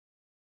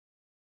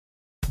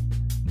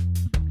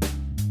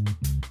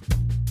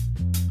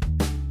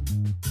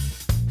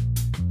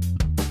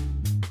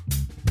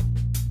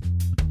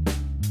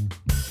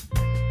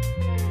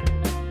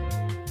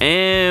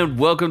And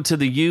welcome to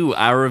the U.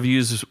 Our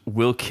reviews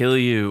will kill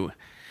you.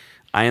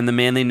 I am the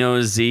man they know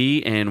as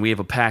Z, and we have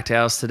a packed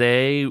house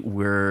today.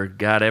 We're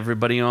got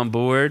everybody on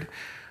board.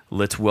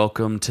 Let's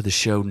welcome to the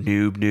show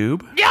Noob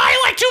Noob. Yeah,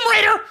 I like Tomb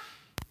Raider.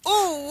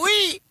 Ooh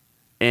wee.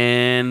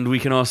 And we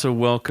can also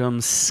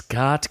welcome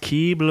Scott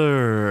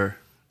Keebler.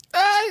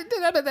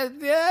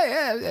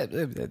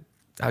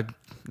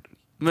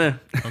 Meh.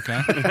 Okay.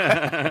 All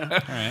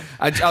right.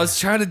 I was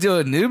trying to do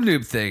a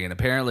noob thing, and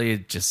apparently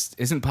it just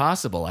isn't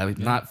possible. I'm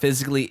not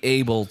physically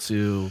able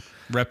to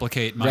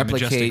Replicate my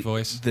majestic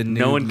voice. the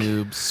No one-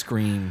 noob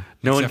scream.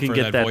 No one Except can for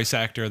get that voice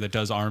actor that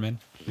does Armin.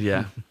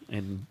 Yeah.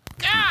 And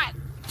God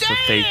the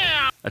fake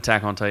damn!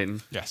 Attack on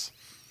Titan. Yes.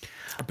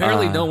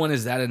 Apparently, no one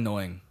is that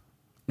annoying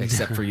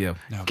except for you.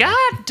 No.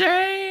 God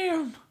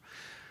damn.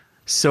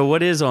 So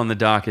what is on the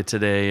docket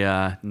today,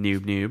 Noob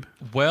Noob?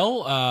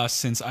 Well,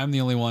 since I'm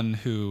the only one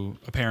who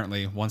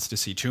apparently wants to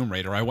see Tomb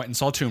Raider, I went and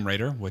saw Tomb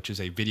Raider, which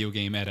is a video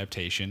game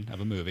adaptation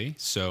of a movie.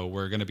 So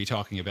we're going to be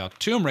talking about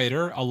Tomb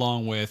Raider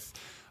along with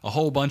a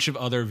whole bunch of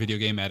other video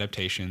game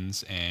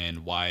adaptations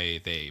and why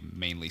they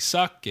mainly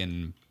suck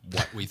and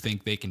what we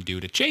think they can do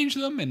to change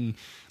them, and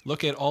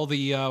look at all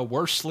the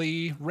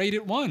worstly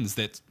rated ones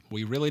that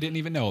we really didn't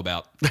even know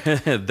about.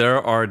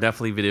 There are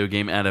definitely video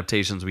game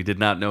adaptations we did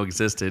not know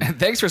existed.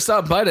 Thanks for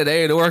stopping by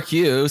today at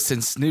ORQ,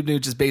 since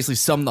Noob just basically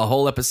summed the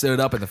whole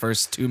episode up in the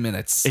first 2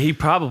 minutes. He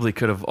probably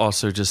could have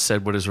also just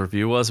said what his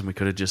review was, and we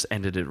could have just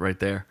ended it right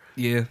there.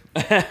 Yeah.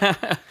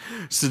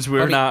 Since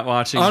we're not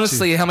watching.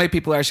 Honestly, how many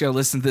people are actually going to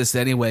listen to this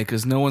anyway?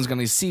 Because no one's going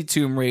to see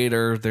Tomb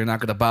Raider. They're not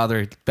going to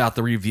bother about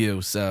the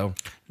review. So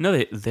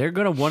No, they're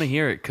going to want to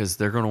hear it because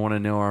they're going to want to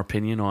know our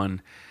opinion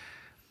on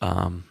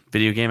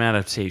video game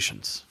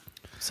adaptations.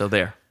 So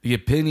there. the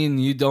opinion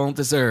you don't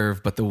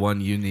deserve, but the one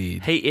you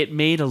need. Hey, it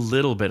made a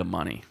little bit of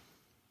money.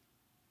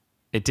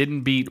 It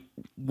didn't beat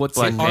What's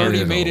Black a Panther. Already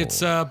little? made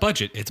its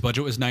budget. Its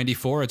budget was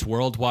 94. Its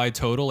worldwide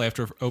total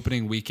after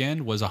opening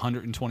weekend was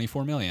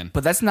 124 million.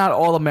 But that's not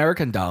all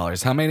American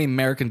dollars. How many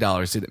American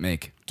dollars did it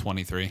make?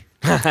 23.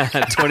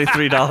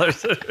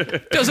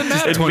 $23. Doesn't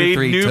matter. It made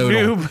 23 Noob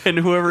total. Noob and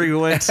whoever you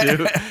went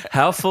to.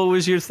 How full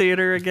was your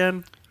theater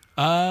again?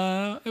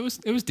 It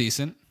was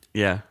decent.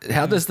 Yeah.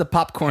 How does the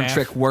popcorn Half.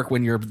 trick work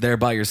when you're there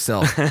by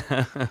yourself?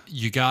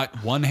 You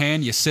got one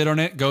hand, you sit on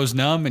it, goes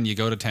numb, and you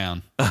go to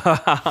town.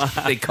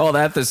 They call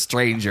that the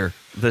stranger.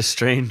 The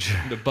Stranger.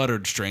 The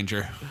buttered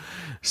stranger.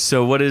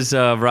 So what is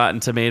Rotten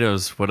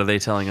Tomatoes? What are they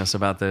telling us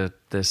about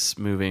this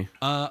movie?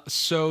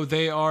 So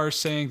they are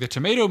saying the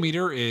tomato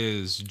meter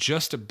is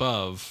just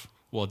below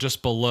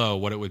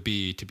what it would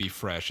be to be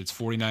fresh. It's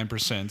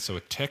 49%, so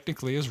it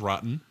technically is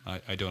rotten.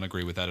 I don't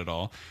agree with that at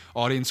all.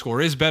 Audience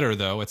score is better,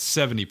 though. It's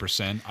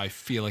 70%. I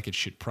feel like it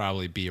should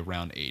probably be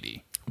around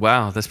 80.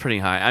 Wow, that's pretty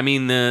high. I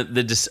mean,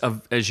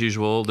 as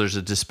usual, there's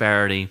a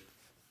disparity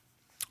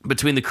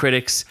between the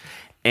critics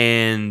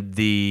and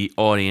the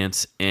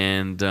audience,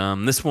 and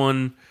this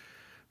one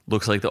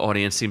looks like the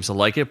audience seems to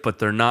like it, but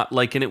they're not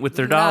liking it with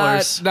their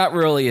dollars. Not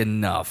really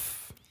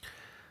enough.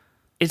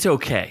 It's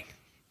okay.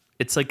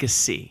 It's like a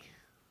C.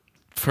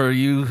 For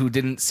you who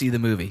didn't see the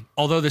movie.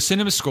 Although the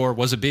cinema score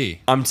was a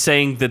B. I'm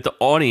saying that the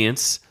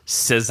audience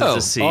says it's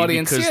a C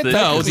audience, because yeah, the, No,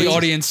 Technically- the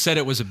audience said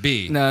it was a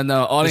B. No,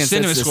 audience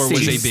cinema says score C.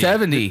 was a B.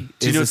 70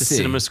 do you know what is the a C.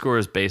 cinema score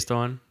is based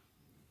on?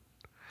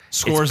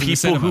 Scores in the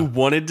It's people cinema. who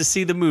wanted to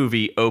see the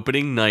movie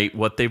opening night,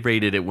 what they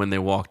rated it when they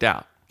walked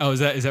out. Oh, is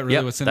that really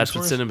Yep, what cinema that's score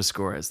what is? cinema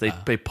score is. They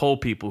poll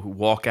people who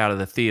walk out of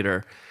the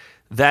theater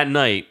that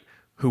night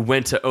who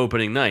went to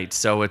opening night.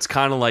 So it's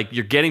kind of like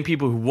you're getting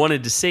people who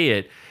wanted to see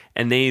it,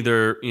 and they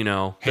either,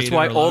 that's Hate it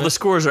why or all love the it?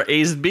 scores are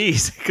A's and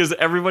B's because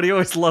everybody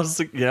always loves,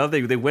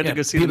 they went to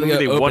go see the People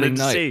movie go they wanted opening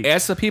to night. see.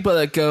 Ask the people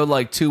that go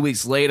like 2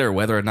 weeks later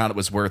whether or not it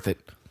was worth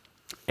it.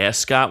 Ask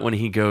Scott when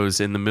he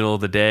goes in the middle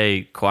of the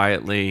day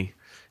quietly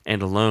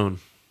and alone.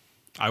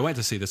 I went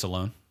to see this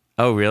alone.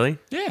 Oh, really?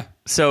 Yeah.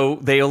 So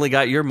they only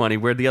got your money.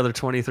 Where'd the other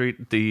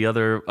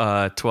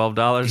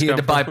 $12 He had come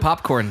to buy from?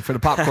 popcorn for the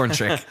popcorn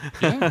trick.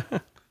 Yeah.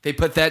 They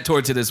put that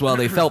towards it as well.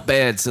 They felt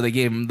bad, so they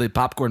gave him the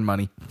popcorn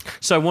money.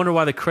 So I wonder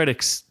why the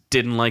critics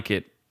didn't like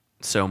it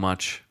so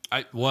much.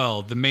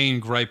 The main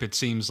gripe, it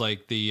seems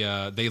like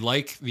they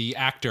like the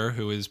actor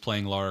who is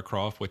playing Lara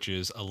Croft, which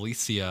is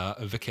Alicia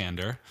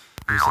Vikander,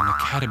 who's an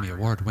Academy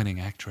Award-winning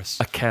actress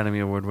Academy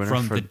Award winner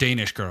from for The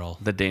Danish Girl.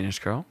 The Danish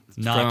Girl.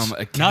 Not From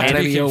to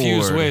Academy be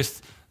confused Award.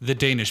 with the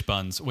Danish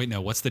buns. Wait,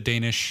 no, what's the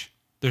Danish?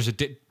 It's a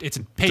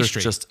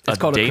pastry. Just It's a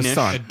called a Danish.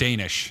 croissant. a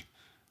Danish.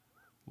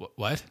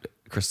 What?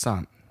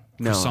 Croissant.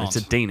 No, Croissant. it's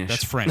a Danish.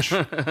 That's French.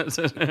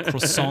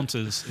 Croissant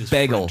is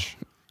Bagel. French.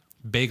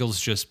 Bagel's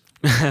just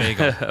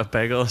bagel. A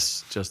bagel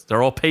is just,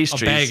 they're all A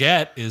pastries.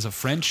 baguette is a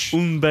French.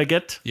 Un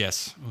baguette.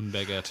 Yes, un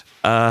baguette.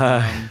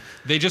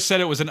 They just said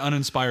it was an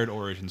uninspired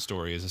origin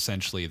story. Is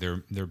essentially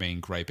their main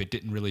gripe. It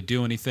didn't really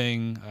do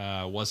anything.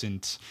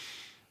 Wasn't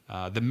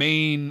the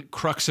main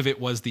crux of it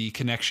was the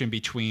connection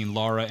between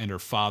Laura and her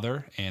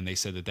father, and they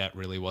said that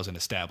really wasn't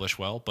established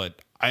well.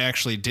 But I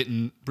actually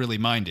didn't really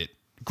mind it.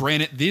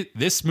 Granted,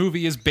 this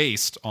movie is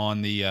based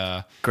on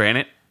the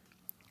Granite.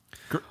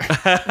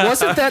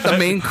 Wasn't that the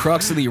main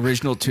crux of the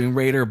original Tomb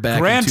Raider back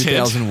Granted. in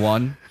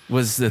 2001?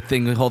 Was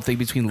the whole thing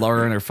between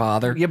Laura and her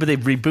father? Yeah, but they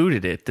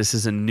rebooted it. This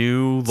is a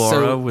new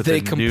Laura with they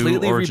a completely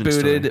new origin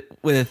rebooted story.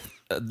 with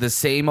the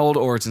same old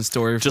origin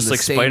story, Just from the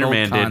like same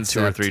Spider-Man old did 2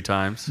 or concept. 3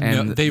 times.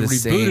 And No, they the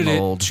same rebooted it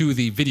old- to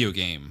the video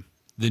game.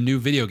 The new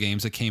video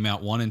games that came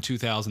out, one in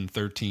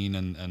 2013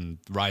 and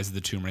Rise of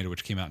the Tomb Raider,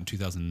 which came out in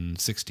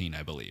 2016,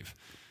 I believe.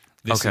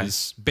 This Okay.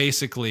 is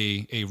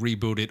basically a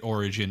rebooted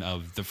origin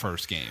of the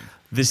first game.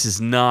 This is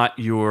not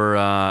your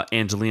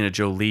Angelina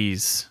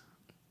Jolie's.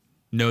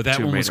 No, that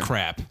Tomb one was Raider.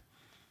 crap.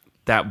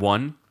 That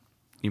one?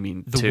 You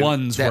mean The 2?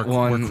 ones that were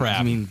one. crap.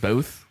 You mean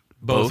both?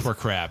 both were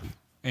crap.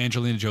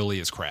 Angelina Jolie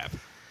is crap.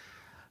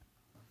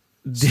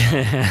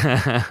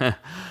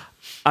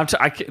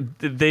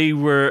 They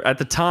were at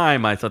the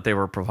time. I thought they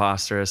were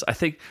preposterous. I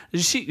think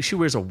she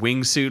wears a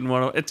wingsuit and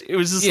one. It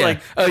was just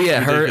like oh yeah,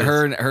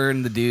 ridiculous. her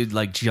and the dude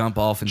like jump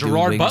off and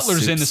Gerard do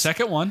Butler's in the wingsuits.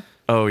 second one.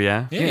 Oh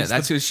yeah. Yeah, Yeah, he's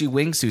that's the- who she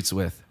wingsuits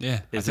with.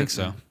 yeah, I Is think it?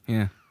 so.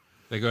 Yeah.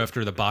 They go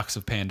after the box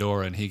of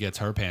Pandora, and he gets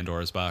her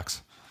Pandora's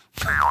box.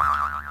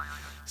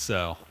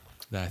 So,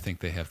 I think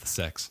they have the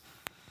sex.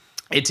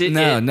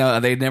 No,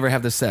 they never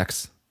have the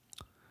sex.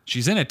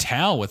 She's in a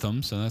towel with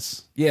him, so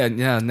that's Yeah,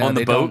 no, On the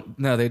they boat? don't.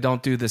 No, they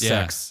don't do the Yeah.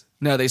 sex.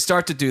 No, they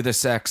start to do the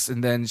sex,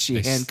 and then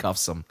she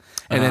handcuffs him,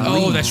 and then oh,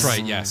 leaves, that's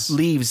right. Yes,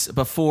 leaves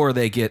before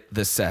they get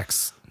the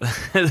sex.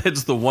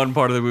 That's the one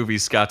part of the movie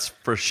Scott's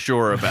for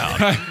sure about.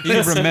 he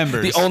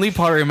remembers. The only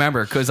part I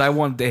remember because I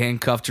wanted to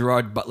handcuff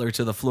Gerard Butler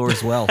to the floor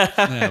as well,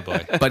 oh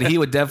boy. but he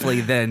would definitely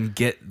then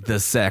get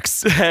the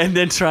sex. And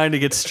then trying to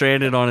get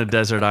stranded on a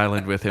desert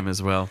island with him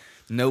as well.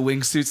 No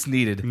wingsuits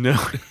needed. No.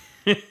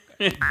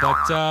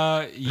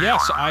 But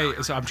yes,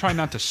 I'm trying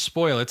not to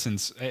spoil it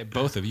since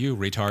both of you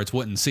retards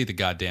wouldn't see the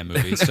goddamn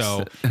movie.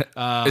 So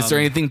Is there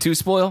anything to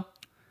spoil?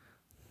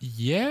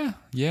 yeah.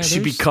 She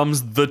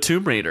becomes the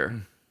Tomb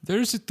Raider.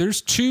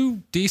 There's two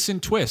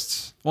decent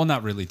twists. Well,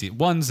 not really.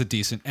 One's a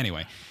decent.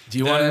 Anyway, Do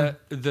you wanna-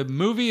 The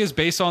movie is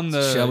based on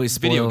the Shall we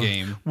video spoil?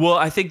 game. Well,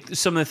 I think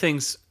some of the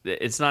things,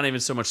 it's not even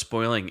so much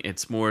spoiling,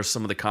 it's more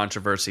some of the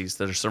controversies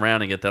that are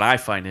surrounding it that I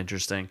find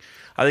interesting.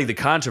 I think the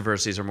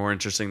controversies are more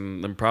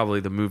interesting than probably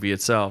the movie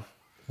itself.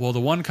 Well,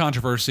 the one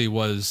controversy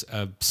was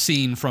a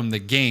scene from the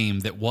game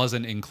that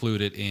wasn't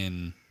included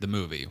in the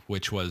movie,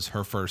 which was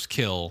her first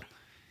kill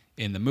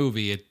in the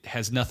movie. It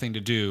has nothing to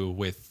do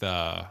with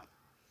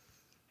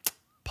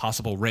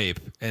possible rape,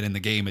 and in the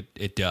game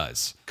it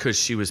does. Because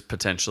she was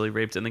potentially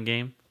raped in the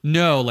game.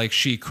 No, like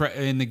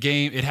in the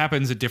game, it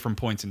happens at different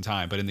points in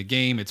time, but in the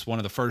game, it's one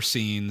of the first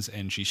scenes,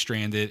 and she's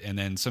stranded, and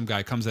then some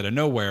guy comes out of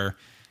nowhere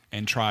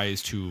and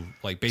tries to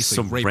like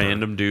basically Some rape her.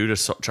 random dude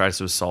tries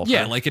to assault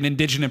Yeah, her. like an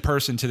indigenous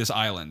person to this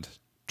island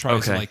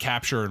tries to Okay. like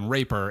capture and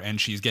rape her, and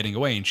she's getting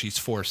away, and she's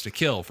forced to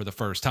kill for the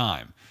first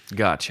time.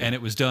 Gotcha. And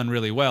it was done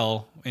really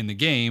well in the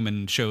game,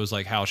 and shows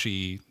like how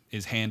she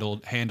is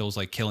handles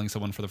like killing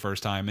someone for the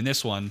first time. In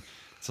this one,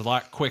 it's a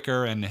lot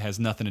quicker and it has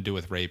nothing to do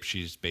with rape.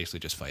 She's basically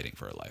just fighting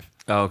for her life.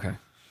 Oh, okay.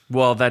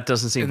 Well, that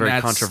doesn't seem And very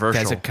that's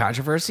controversial. a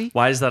controversy.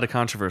 Why is that a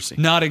controversy?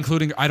 Not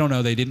including, I don't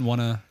know, they didn't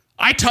want to.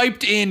 I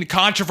typed in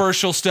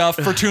controversial stuff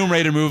for Tomb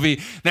Raider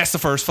movie. That's the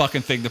first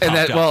fucking thing that popped And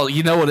that, up. well,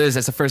 you know what it is?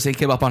 That's the first thing that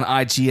came up on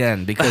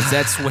IGN because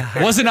that's where.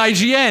 It wasn't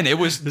IGN. It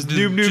was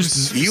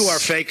Noob. You are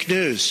fake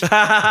news.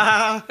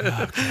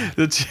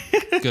 That's-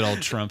 good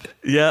old Trump.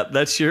 yeah,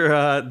 that's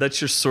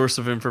your source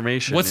of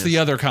information. What's is- the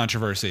other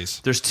controversies?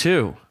 There's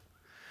two.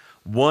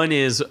 One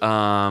is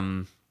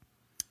the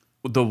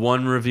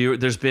one reviewer.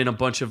 There's been a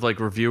bunch of like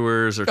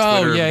reviewers or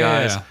Oh, Twitter yeah, yeah,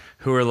 guys yeah.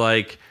 who are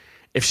like,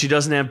 if she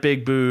doesn't have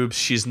big boobs,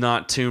 she's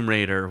not Tomb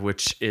Raider,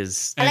 which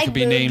is And it like could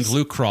be named boobs.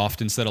 Luke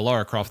Croft instead of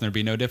Lara Croft, and there'd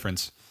be no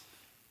difference.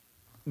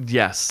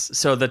 yes.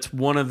 So that's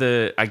one of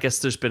the. I guess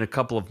there's been a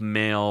couple of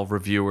male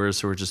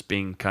reviewers who are just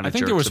being kind I of.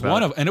 think there was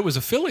one and it was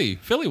a Philly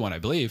one, I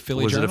believe.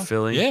 Philly Was it a Journal?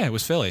 Philly? Yeah, it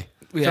was Philly.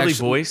 we Philly actually-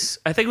 Voice.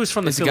 I think it was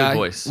from the This Philly guy,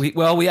 Voice.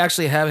 we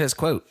actually have his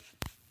quote.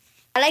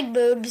 I like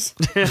boobs.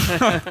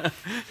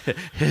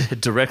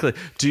 Directly.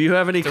 Do you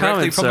have any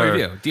Directly comments, from the sir?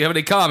 review. Do you have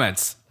any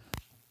comments?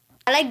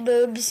 I like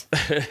boobs.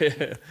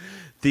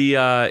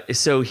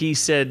 So he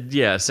said,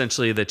 yeah,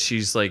 essentially that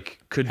she's like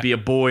could be a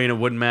boy and it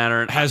wouldn't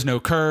matter. Has no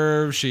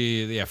curve.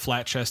 She,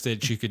 flat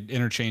chested. She could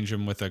interchange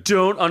them with a.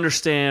 Don't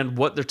understand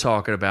what they're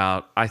talking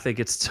about. I think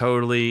it's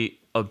totally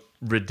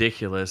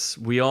ridiculous.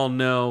 We all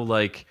know,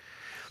 like,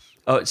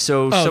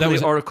 some that of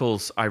was- the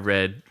articles I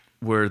read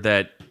were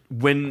that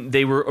when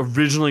they were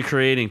originally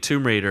creating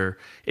Tomb Raider,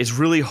 it's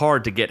really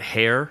hard to get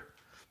hair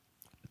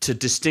to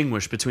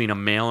distinguish between a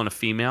male and a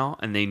female,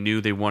 and they knew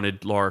they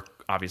wanted Lara.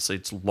 Obviously,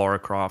 it's Lara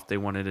Croft. They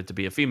wanted it to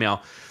be a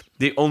female.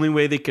 The only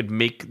way they could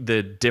make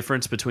the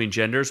difference between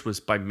genders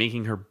was by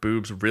making her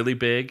boobs really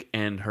big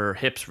and her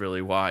hips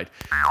really wide,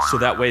 so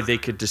that way they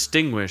could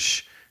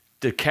distinguish.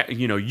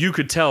 You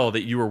could tell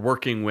that you were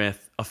working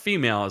with a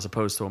female as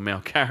opposed to a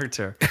male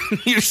character.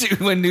 Usually,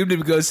 when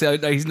Noob goes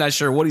out, he's not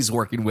sure what he's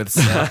working with.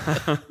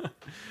 So.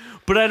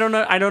 But I don't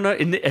know.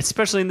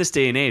 Especially in this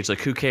day and age, like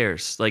who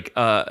cares? Like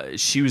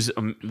she's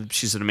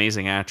an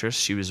amazing actress.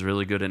 She was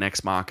really good in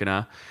Ex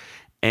Machina,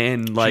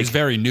 And like She's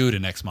very nude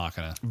in Ex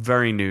Machina.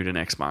 very nude in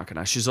Ex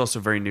Machina. She's also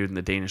very nude in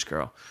The Danish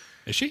Girl.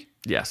 Is she?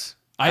 Yes.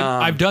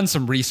 I've done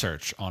some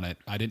research on it.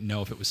 I didn't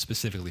know if it was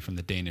specifically from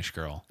the Danish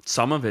Girl.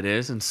 Some of it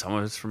is, and some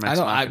of it's from I Ex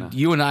don't. Machina.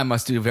 You and I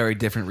must do very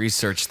different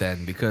research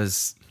then,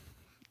 because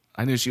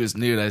I knew she was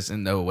nude. I just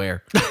didn't know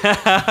where.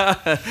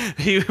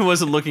 He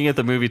wasn't looking at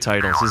the movie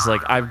titles. He's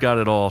like, I've got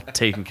it all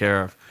taken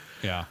care of.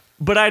 Yeah.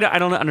 But I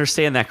don't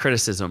understand that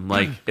criticism.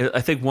 Like, I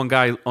think one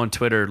guy on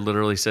Twitter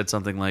literally said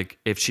something like,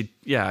 I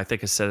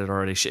think I said it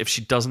already. If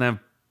she doesn't have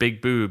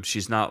big boobs,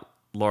 she's not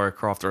Lara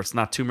Croft, or it's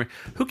not Tomb Raider.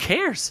 Who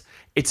cares?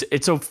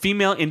 It's a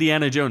female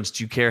Indiana Jones.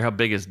 Do you care how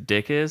big his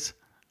dick is?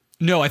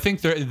 No, I think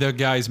the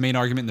guy's main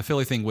argument in the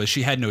Philly thing was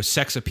she had no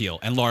sex appeal,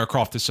 and Lara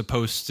Croft is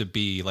supposed to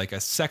be like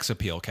a sex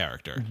appeal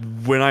character.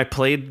 When I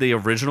played the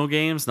original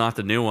games, not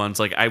the new ones,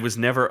 like I was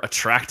never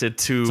attracted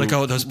to. It's like,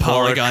 oh, those Lara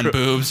polygon Croft.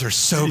 boobs are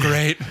so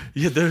great.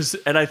 Yeah,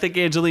 and I think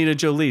Angelina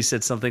Jolie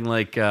said something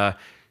like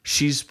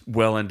she's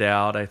well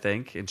endowed, I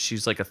think, and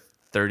she's like a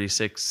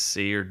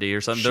 36C or D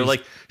or something. They're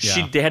like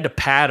they had to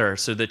pad her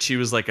so that she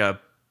was like a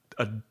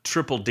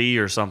triple D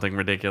or something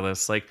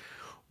ridiculous. Like,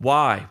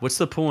 why? What's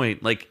the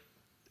point? Like,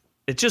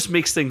 it just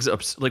makes things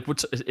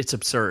it's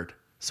absurd.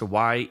 So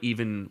why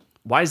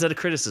is that a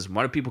criticism?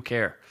 Why do people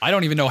care? I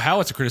don't even know how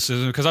it's a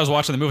criticism, because I was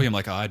watching the movie. I'm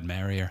like, oh, I'd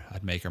marry her.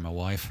 I'd make her my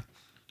wife.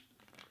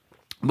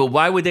 But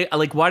why would they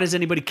why does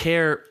anybody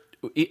care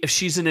if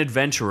she's an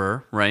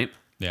adventurer, right?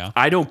 Yeah.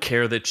 I don't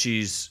care that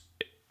she's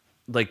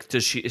like,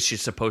 is she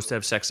supposed to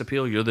have sex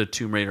appeal? You're the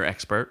Tomb Raider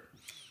expert.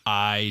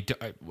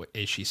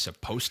 Is she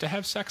supposed to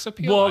have sex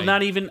appeal? Well,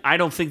 not even. I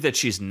don't think that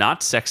she's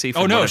not sexy.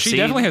 From Oh no, what I've she seen.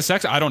 definitely has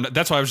sex. I don't.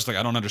 That's why I was just like,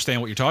 I don't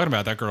understand what you're talking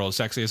about. That girl is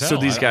sexy as hell. So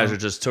these I guys don't- are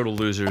just total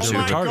losers. Oh who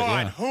my don't-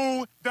 God.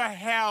 Who the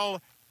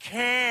hell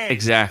cares?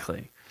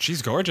 Exactly.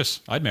 She's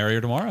gorgeous. I'd marry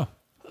her tomorrow.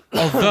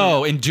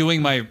 Although, in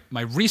doing my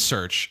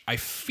research, I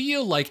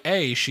feel like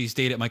she's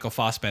dated Michael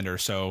Fassbender,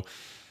 so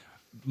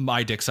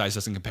my dick size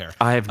doesn't compare.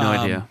 I have no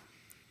idea.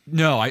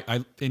 No,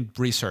 I in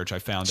research I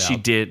found out She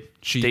did.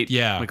 date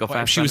Michael Well,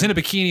 Fassbender. she was in a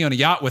bikini on a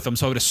yacht with him,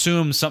 so I would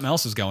assume something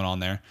else is going on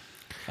there.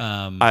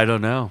 I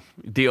don't know.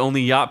 The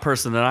only yacht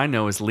person that I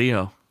know is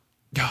Leo,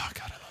 Oh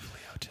God, I love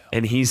Leo too.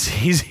 and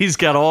he's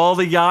got all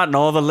the yacht and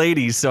all the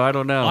ladies. So I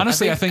don't know.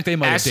 Honestly, I think they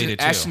might have dated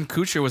too. Ashton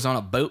Kutcher was on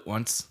a boat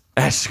once.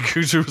 Ashton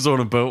Kutcher was on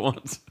a boat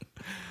once.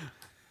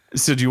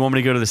 So do you want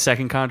me to go to the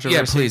second controversy?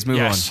 Yeah, please move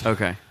Yes. on.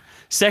 Okay.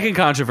 Second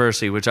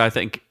controversy, which I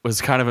think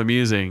was kind of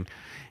amusing,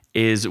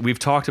 is we've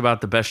talked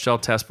about the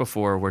Bechdel test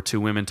before, where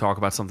two women talk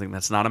about something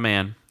that's not a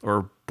man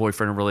or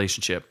boyfriend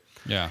relationship.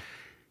 Yeah.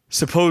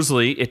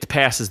 Supposedly, it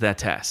passes that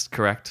test,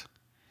 correct?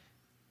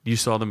 You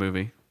saw the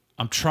movie.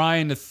 I'm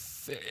trying to.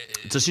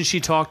 Doesn't she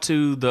talk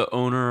to the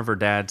owner of her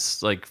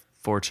dad's like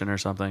fortune or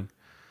something?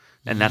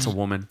 And that's a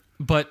woman.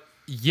 But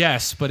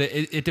yes, but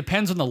it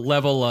depends on the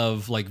level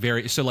of like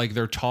so like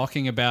they're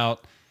talking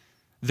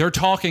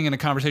in a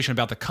conversation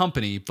about the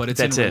company, but it's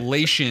That's in it.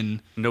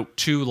 relation Nope.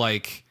 to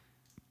like,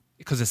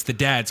 because it's the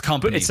dad's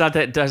company. But it's not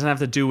that. It doesn't have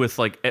to do with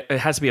like. It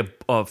has to be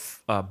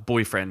a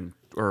boyfriend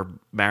or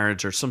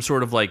marriage or some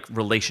sort of like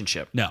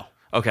relationship. No.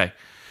 Okay.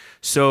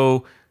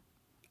 So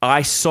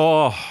I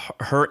saw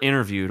her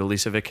interviewed,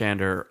 Alicia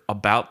Vikander,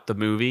 about the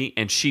movie,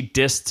 and she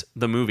dissed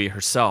the movie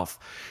herself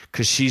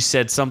because she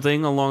said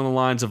something along the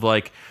lines of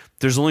like,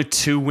 there's only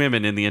two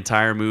women in the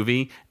entire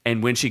movie,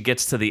 and when she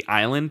gets to the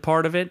island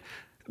part of it,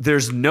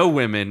 there's no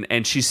women.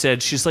 And she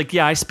said, she's like,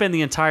 yeah, I spend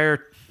the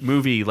entire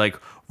movie like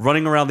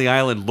running around the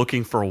island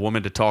looking for a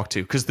woman to talk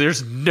to because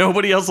there's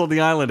nobody else on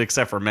the island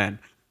except for men.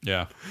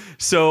 Yeah.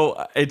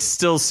 So it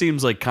still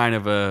seems like kind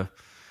of a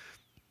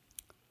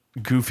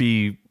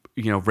goofy,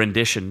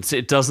 rendition.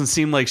 It doesn't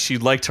seem like she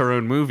liked her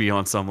own movie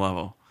on some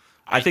level.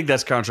 I think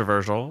that's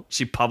controversial.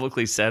 She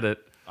publicly said it.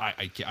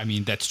 I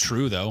mean, that's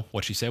true though.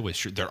 What she said was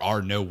true. There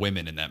are no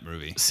women in that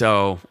movie.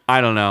 So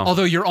I don't know.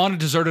 Although you're on a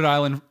deserted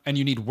island and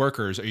you need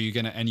workers,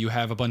 and you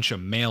have a bunch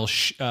of male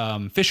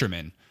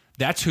fishermen.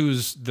 That's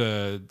who's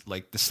the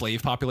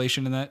slave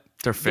population in that.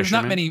 They're There's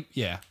not fishermen? many.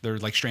 Yeah, they're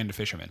like stranded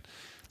fishermen.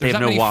 They There's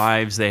have not no many-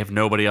 wives. They have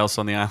nobody else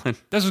on the island.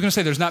 That's what I was gonna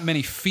say. There's not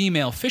many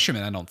female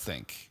fishermen. I don't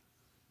think.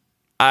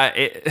 Are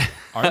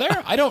Are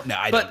there? I don't know.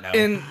 I don't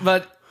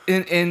know.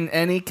 In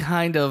any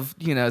kind of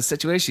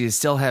situation, you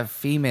still have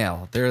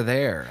female. They're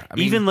there. I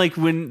mean, even like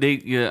when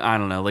they, I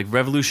don't know, like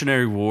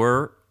Revolutionary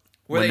War,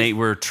 when they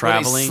were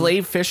traveling. Were they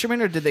slave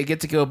fishermen, or did they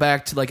get to go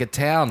back to like a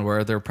town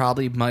where there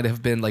probably might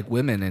have been like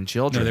women and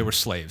children? No, they were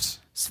slaves.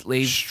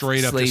 slave,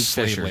 Straight up slave to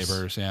slave fishers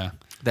laborers. Yeah.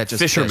 that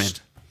just fishermen.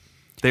 fished.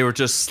 They were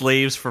just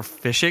slaves for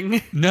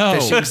fishing. No,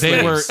 Fishing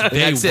they were slaves. they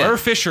That's it. were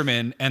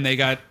fishermen, and they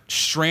got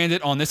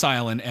stranded on this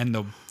island, and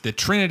the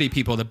Trinity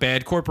people, the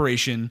bad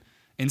corporation,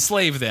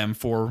 enslaved them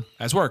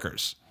as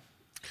workers.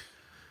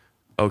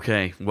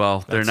 Okay,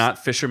 well, they're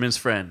not fisherman's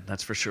friend.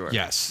 That's for sure.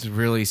 Yes.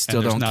 Really, still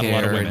And there's don't not a care.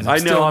 lot of women. and I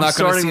still know. I'm not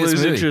gonna starting to see this lose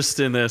movie. interest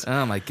in this.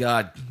 Oh my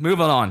god!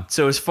 Moving on.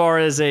 So as far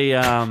as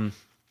a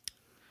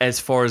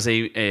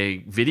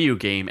video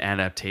game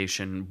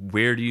adaptation,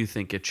 where do you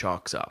think it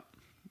chalks up?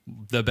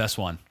 The best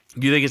one.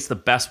 You think it's the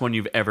best one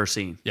you've ever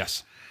seen?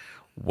 Yes.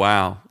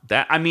 Wow.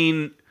 No, I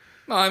mean,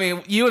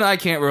 you and I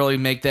can't really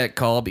make that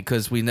call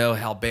because we know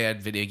how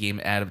bad video game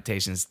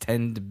adaptations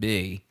tend to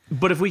be.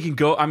 But if we can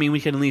go, we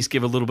can at least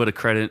give a little bit of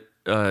credit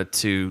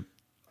to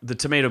the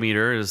tomato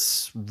meter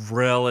is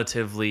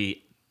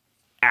relatively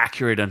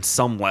accurate on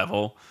some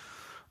level.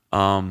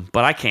 But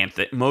I can't.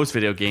 Most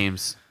video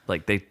games,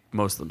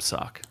 most of them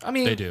suck. I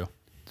mean, They do.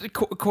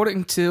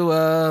 According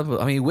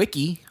to,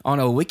 Wiki, on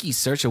a wiki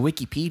search, a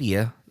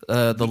Wikipedia,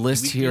 the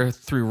list here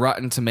through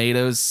Rotten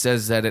Tomatoes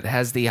says that it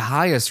has the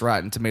highest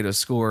Rotten Tomatoes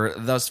score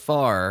thus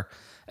far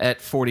at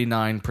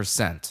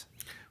 49%.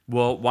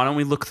 Well, why don't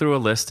we look through a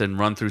list and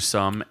run through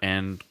some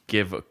and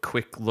give a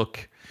quick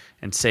look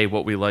and say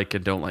what we like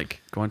and don't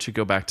like. Why don't you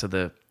go back to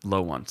the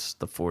low ones,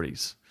 the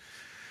 40s?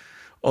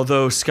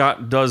 Although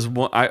Scott does,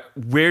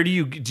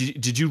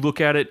 did you look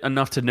at it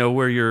enough to know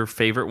where your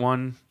favorite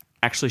one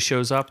actually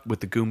shows up with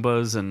the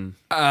Goombas and?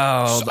 Oh,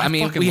 I fucking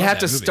we love have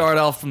that to movie. start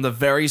off from the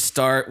very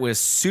start with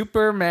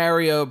Super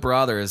Mario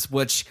Brothers,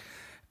 which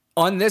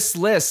on this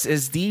list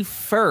is the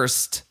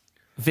first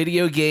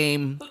video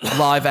game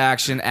live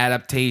action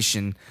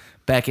adaptation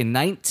back in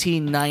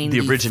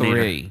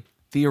 1993.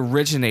 The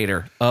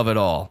originator of it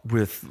all.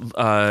 With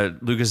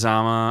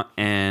Leguizamo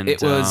and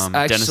It was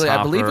Dennis actually,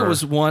 I believe it Hopper.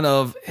 was one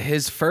of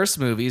his first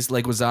movies,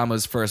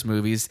 Leguizamo's first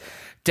movies.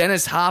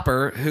 Dennis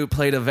Hopper, who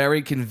played a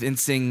very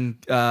convincing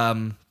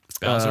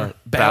Bowser.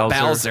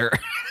 Bowser.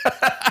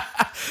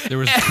 There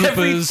was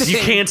Koopas. You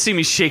can't see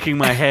me shaking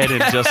my head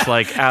and just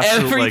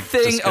absolutely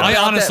Everything disgust. I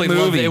about honestly that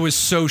loved movie it. It was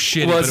so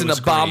shitty. was but an it was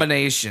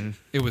abomination. Great.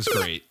 It was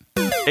great.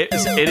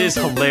 It is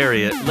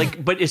hilarious.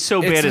 But it's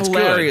so bad. It's It's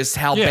hilarious good.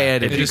 how Yeah,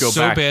 bad it it you is go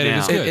so back bad. It now.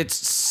 is good.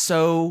 It's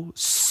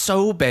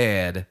so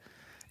bad.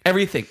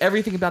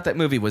 Everything about that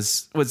movie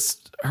was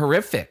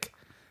horrific,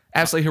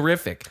 absolutely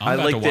horrific. I'm I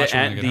about to like watch it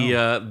when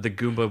I get the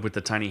Goomba with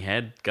the tiny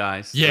head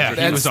guys. Yeah,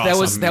 he was That awesome.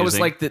 was Amusing.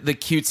 like the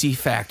cutesy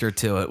factor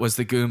to it was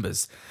the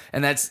Goombas,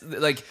 and that's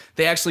like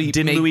they actually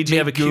Didn't made, Luigi made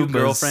have a cute Goombas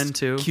girlfriend,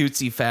 too?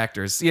 Cutesy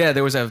factors. Yeah,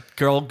 there was a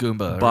girl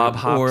Goomba, Bob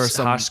or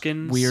some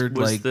Hoskins weird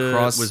was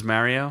cross. was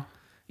Mario.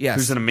 Yes,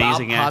 who's an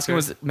amazing Bob actor. Hoskins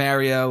was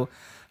Mario.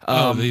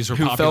 these were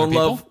who popular fell in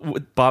people? love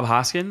with Bob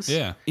Hoskins.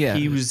 Yeah. Yeah.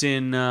 He was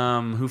in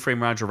Who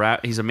Framed Roger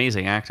Rabbit. He's an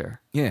amazing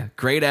actor. Yeah,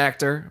 great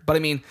actor. But I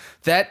mean,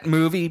 that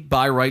movie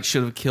by right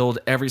should have killed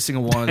every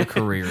single one of their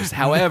careers.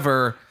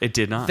 However, It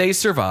did not. they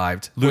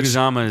survived. which-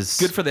 Leguizamo is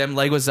Good for them.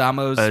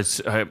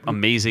 Leguizamo's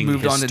amazing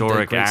moved on to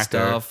historic great actor.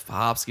 stuff.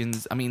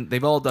 Hopkins. I mean,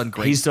 they've all done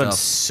great He's stuff. done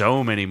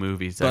so many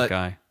movies. That But-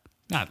 guy.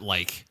 Not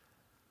like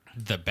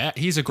the best.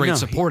 He's a great No,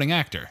 supporting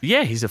actor. Yeah,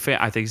 I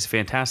think he's a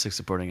fantastic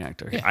supporting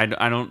actor. Yeah.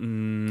 I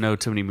don't know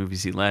too many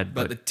movies he led,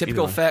 But but the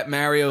typical either way. fat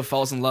Mario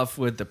falls in love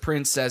with the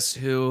princess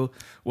who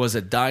was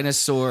a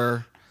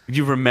dinosaur.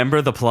 You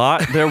remember the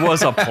plot? There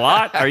was a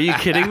plot? Are you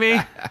kidding me?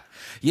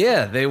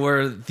 Yeah, they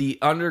were the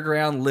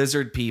underground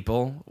lizard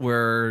people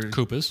were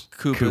Koopas.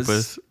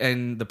 Koopas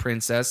and the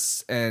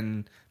princess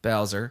and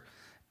Bowser.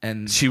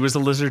 And She was a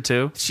lizard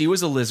too. she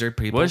was a lizard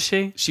people. Was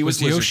she? She Was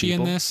was lizard Yoshi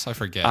people. in this? I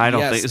forget. I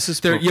don't Yes. think this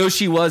is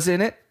Yoshi was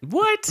in it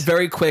what?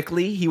 very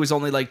quickly. He was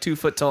only like 2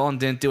 foot tall and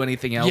didn't do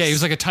anything else. Yeah, he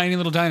was like a tiny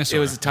little dinosaur. It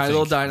was a I tiny think.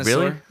 little dinosaur.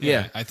 Really?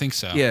 Yeah. I think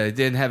so. Yeah, it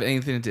didn't have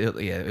anything to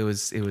do. Yeah, it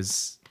was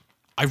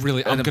I'm an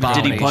gonna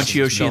abomination. Did he punch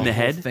Yoshi in the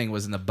whole head? Thing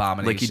was an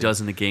abomination, Like he does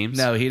in the games?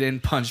 No, he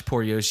didn't punch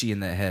poor Yoshi in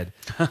the head.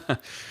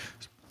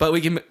 But we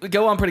can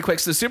go on pretty quick.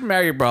 So Super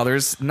Mario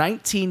Brothers,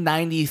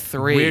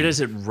 1993. Where does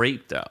it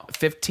rate though?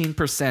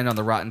 15% on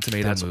the Rotten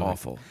Tomato That's movie.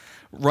 awful.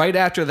 Right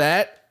after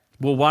that,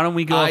 Well, why don't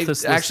we go off this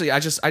list? actually I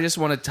just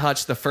want to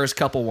touch the first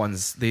couple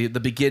ones, the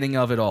beginning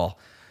of it all.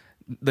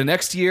 The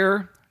next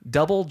year,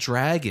 Double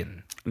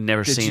Dragon.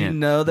 Never Did seen you it.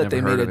 know that Never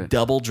they heard made of a it.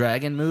 Double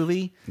Dragon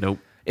movie? Nope.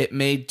 It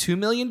made $2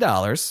 million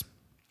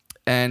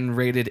and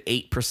rated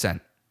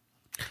 8%.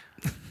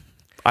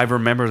 I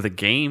remember the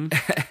game.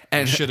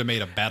 And should have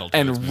made a battle.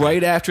 And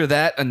right after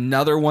that,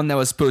 another one that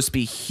was supposed to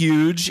be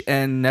huge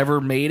and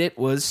never made it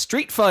was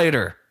Street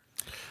Fighter.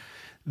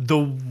 The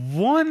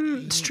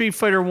one Street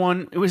Fighter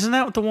one, wasn't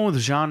that the one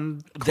with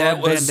Jean Claude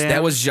Van Damme?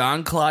 That was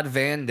Jean-Claude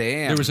Van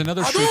Damme. there was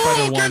another Street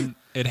Fighter one.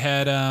 It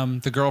had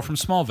the girl from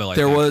Smallville. I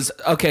There think.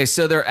 was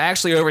so there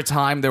actually over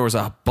time there was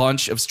a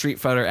bunch of Street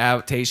Fighter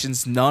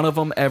adaptations. None of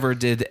them ever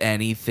did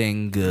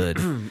anything good.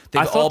 They've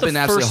I thought all the been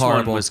absolutely first one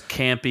horrible. was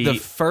campy The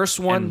first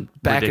one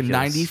and back in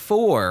ridiculous.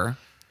 '94,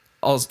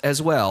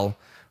 as well,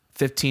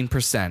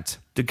 15%.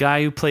 The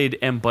guy who played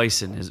M.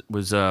 Bison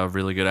was a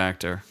really good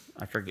actor.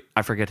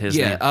 I forget his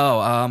name.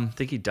 I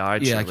think he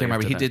died. Yeah, I shortly can't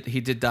remember. after that.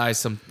 He did die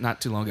some not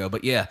too long ago,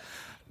 but yeah,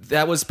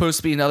 that was supposed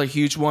to be another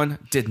huge one.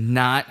 Did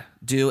not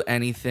do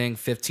anything.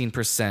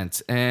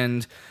 15%.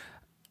 And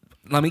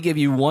let me give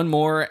you one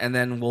more, and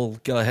then we'll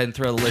go ahead and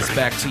throw the list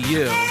back to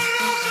you.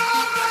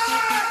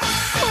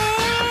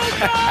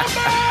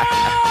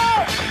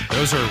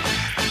 Those are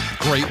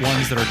great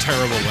ones that are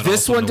terrible. When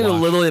This all one fun to did a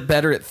watch. little bit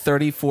better at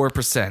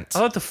 34%. I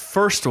thought the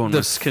first one The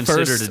was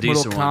considered first a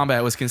decent Mortal one.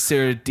 Kombat was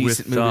considered a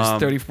decent With,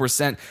 movie, it was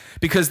 34%.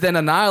 Because then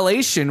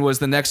Annihilation was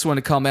the next one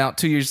to come out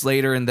 2 years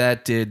later, and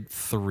that did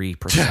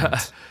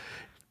 3%.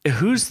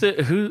 Who's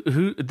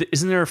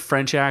isn't there a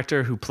French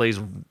actor who plays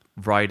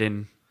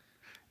Raiden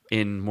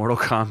in Mortal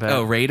Kombat?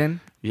 Oh, Raiden.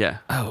 Yeah.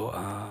 I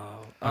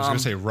was going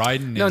to say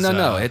Raiden No, is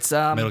no. It's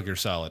Metal Gear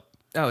Solid.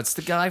 Oh, it's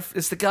the guy.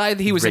 It's the guy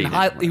that he was in.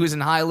 Raiden. He was in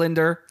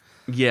Highlander.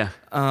 Yeah.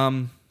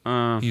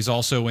 He's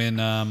also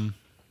in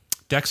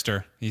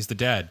Dexter. He's the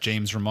dad,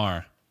 James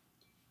Remar.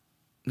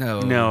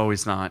 No,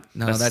 he's not.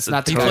 No, that's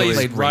not the He guy who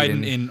plays played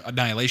Raiden in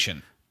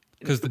Annihilation.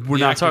 Because We're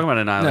not talking about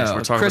Annihilation. No,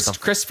 We're talking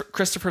about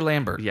Christopher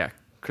Lambert. yeah,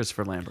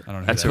 Christopher Lambert. don't know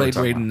who That's that who we're Played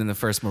talking Raiden about. in the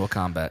first Mortal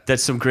Kombat.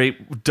 That's some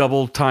great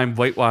double time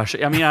whitewash.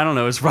 I mean, I don't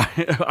know. It's right.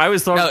 I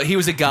always thought No, he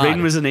was a god.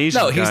 Raiden was an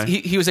Asian No, guy.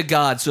 he was a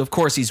god, so of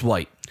course he's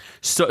white.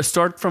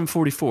 Start from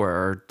 44.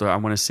 Or I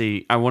want to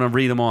see. I want to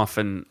read them off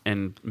and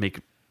make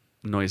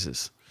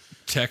noises.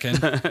 Tekken.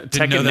 Didn't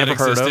Tekken, know that never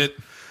heard of.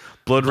 existed.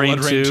 Blood Rain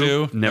Blood Rain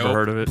 2? Never Nope.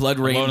 heard of it. Blood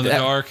Rain. Alone in the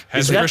Dark.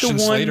 Has Is that Christian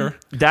the one? Slater.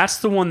 That's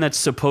the one that's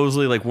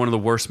supposedly like one of the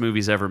worst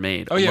movies ever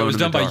made. Oh, yeah. It Alone was in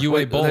the done by Dark. UA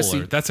Wait, let's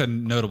Bowler. see. That's a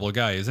notable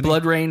guy, isn't he?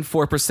 Blood Rain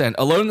 4%.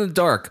 Alone in the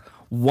Dark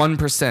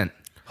 1%.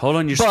 Hold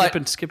on, you're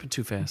But- skipping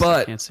too fast. I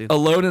But can't see.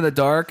 Alone in the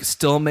Dark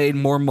still made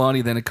more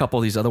money than a couple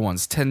of these other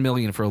ones. $10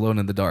 million for Alone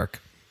in the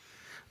Dark.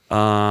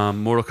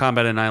 Mortal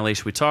Kombat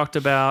Annihilation we talked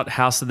about.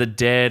 House of the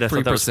Dead. I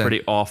thought that was 3%.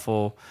 pretty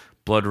awful.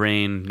 Blood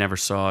Rain. Never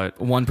saw it.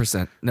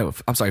 1%. No,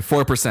 I'm sorry,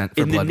 4%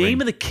 for In the Blood Name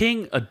Rain. of the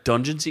King, a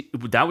dungeon.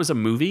 That was a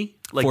movie.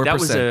 Like that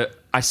was 4%.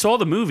 I saw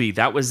the movie.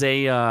 That was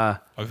a.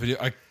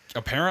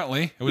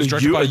 Apparently, it was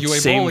directed by UA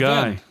same Bowler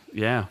guy. again.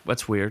 Yeah,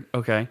 that's weird.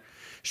 Okay.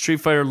 Street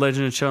Fighter: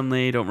 Legend of Chun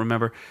Li. Don't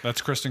remember. That's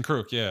Kristen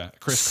Krug, yeah.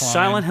 Chris Klein.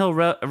 Silent Hill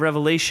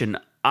Revelation.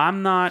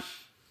 I'm not.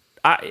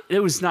 It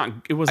was not.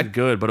 It wasn't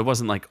good, but it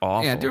wasn't like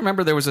awful. Yeah, I do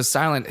remember there was a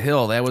Silent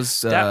Hill. That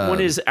was that one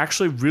is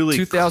actually really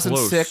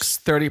 2006,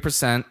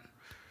 30%.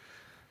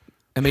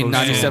 It made Post-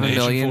 97 Agent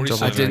million.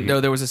 47. I didn't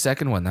know there was a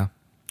second one though.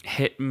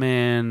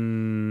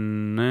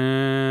 Hitman.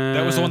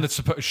 That was the one that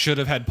should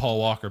have had Paul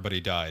Walker, but he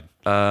died.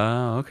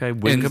 Okay.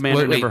 Wing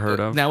Commander. Never heard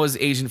of. That was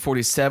Agent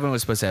 47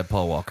 was supposed to have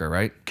Paul Walker,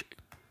 right?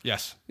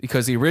 Yes.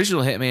 Because the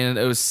original Hitman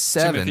in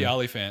 07 Timothy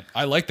Olyphant.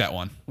 I like that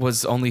one.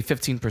 was only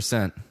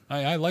 15%.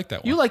 I like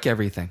that one. You like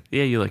everything.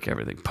 Yeah, you like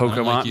everything.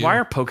 Pokemon. like you. Why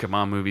are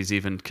Pokemon movies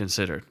even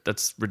considered?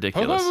 That's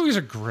ridiculous. Pokemon movies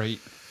are great.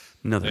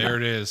 No, they're There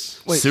not. it is.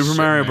 Wait, Super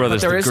Mario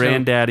Brothers, But there the is no-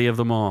 granddaddy of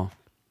them all.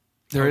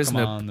 There is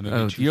no. Pokemon, the movie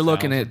Oh, you're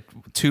looking 2000.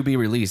 at to be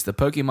released. The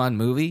Pokemon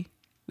movie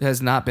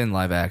has not been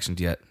live actioned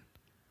yet.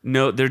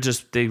 No, they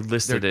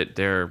listed it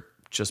there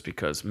just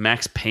because.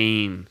 Max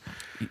Payne,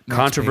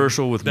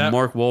 controversial with That-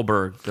 Mark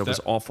Wahlberg. That was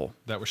awful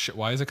That was shit.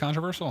 Why is it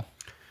controversial?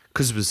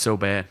 because it was so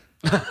bad.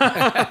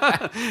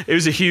 It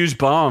was a huge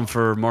bomb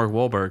for Mark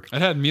Wahlberg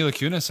It had Mila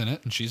Kunis in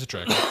it, and she's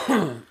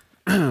attractive.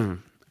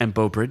 and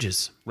Bo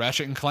Bridges.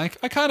 Ratchet and Clank.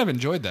 I kind of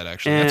enjoyed that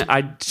actually. And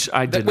That's-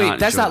 I did Wait, not.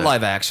 that's enjoy not that.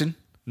 live action.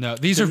 no,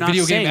 these They're are not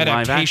video game saying live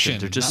action.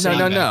 adaptations. They're just not No,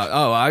 saying no, live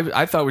no. action. Oh,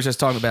 I thought we were just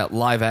talking about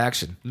live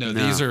action. No,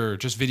 No. these are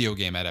just video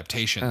game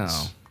adaptations.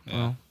 Oh, Yeah.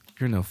 well,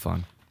 you're no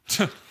fun.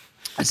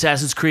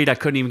 Assassin's Creed. I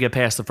couldn't even get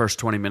past the first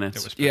 20 minutes.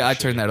 It was pretty Yeah, I shitty.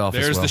 turned that off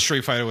as There's well. the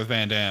Street Fighter with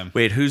Van Damme.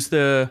 Wait, who's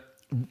the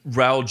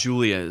Raul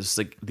Julia? Is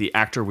the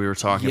actor we were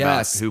talking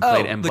Yes, about who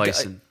played Oh, M. the guy-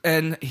 Bison.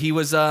 and he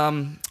was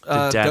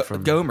dad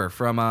from- Gomer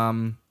from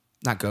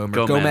not Gomer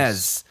Gomez.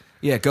 Gomez.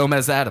 Yeah,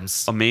 Gomez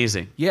Adams.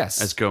 Amazing.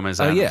 Yes. As Gomez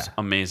Oh, Adams. yeah.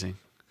 Amazing.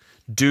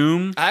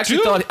 Doom. I actually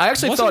Dude, thought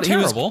wasn't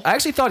terrible. I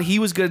actually thought he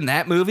was good in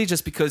that movie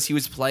just because he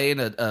was playing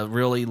a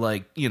really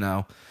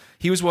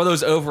he was one of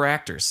those over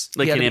actors.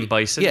 Like He had an to M. be-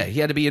 Bison? Yeah, he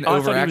had to be an Oh, I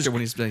over thought he actor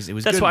was- when he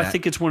was. That's good why in I that.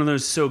 think it's one of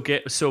those so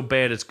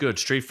bad it's good.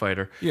 Street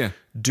Fighter. Yeah.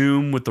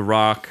 Doom with The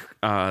Rock.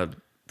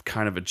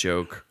 Kind of a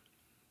joke.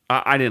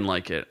 I didn't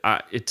like it.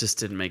 It just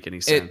didn't make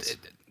any sense.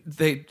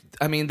 They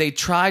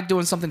tried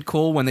doing something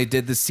cool when they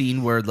did the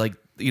scene where the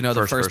First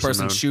first person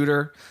person mode.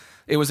 shooter.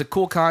 It was a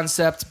cool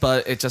concept,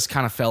 but it just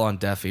kind of fell on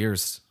deaf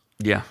ears.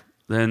 Yeah.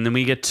 Then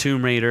we get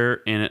Tomb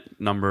Raider in at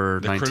number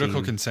The 19.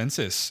 critical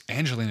consensus: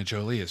 Angelina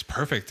Jolie is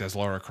perfect as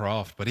Lara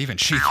Croft, but even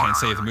she can't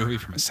save the movie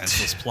from a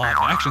senseless plot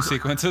and action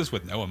sequences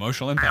with no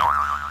emotional impact.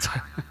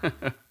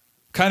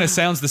 Kind of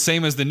sounds the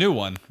same as the new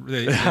one.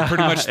 They pretty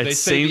much they It's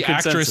say same the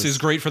actress consensus. is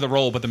great for the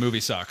role, but the movie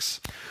sucks.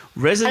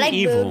 Resident I like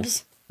Evil.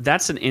 boobs.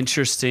 That's an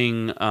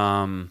interesting.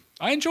 I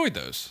enjoyed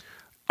those.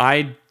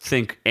 I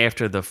think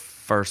after the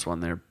first one,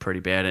 they're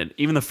pretty bad. And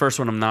even the first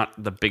one, I'm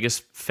not the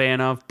biggest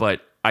fan of,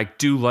 but I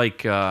do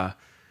like Mila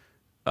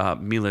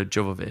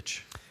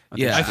Jovovich.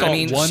 Yeah, I I, thought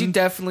mean, one- she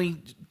definitely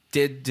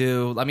did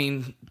do. I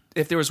mean,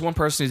 if there was one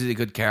person who did a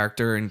good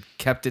character and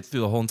kept it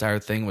through the whole entire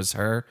thing, was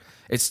her.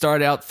 It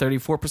started out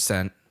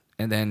 34%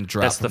 and then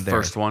dropped. That's the from there.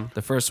 first one?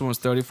 The first one was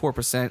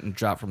 34% and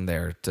dropped from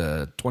there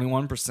to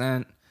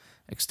 21%.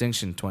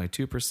 Extinction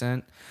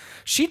 22%.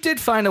 She did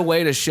find a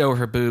way to show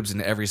her boobs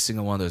in every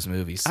single one of those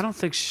movies. I don't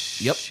think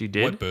Yep. she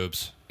did. What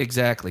boobs?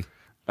 Exactly.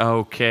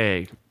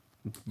 Okay.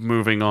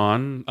 Moving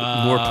on.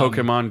 More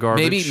Pokemon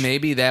garbage.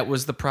 Maybe that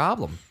was the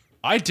problem.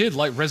 I did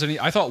like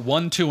Resident. I thought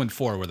 1, 2, and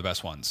 4 were the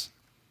best ones.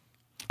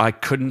 I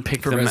couldn't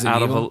pick them Resident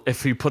out Evil? of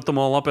if you put them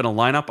all up in a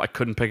lineup, I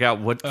couldn't pick out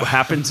what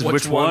happens in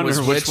which one was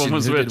or which one and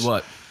was who which. did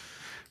what?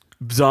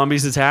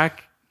 Zombies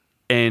attack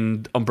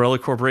and Umbrella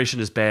Corporation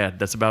is bad.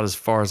 That's about as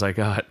far as I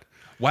got.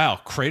 Wow,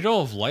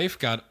 Cradle of Life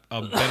got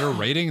a better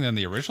rating than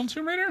the original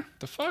Tomb Raider?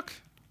 The fuck?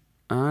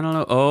 I don't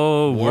know.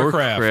 Oh,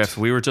 Warcraft. Warcraft.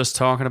 We were just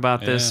talking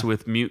about this Yeah.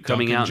 with Mute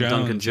coming Duncan out and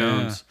Duncan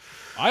Jones, Jones.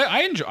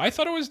 yeah. I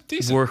thought it was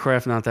decent.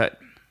 Warcraft, not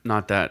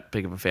that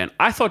big of a fan.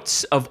 I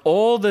thought of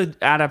all the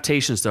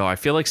adaptations, though, I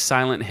feel like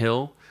Silent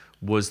Hill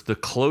was the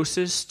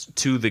closest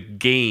to the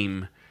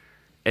game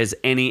as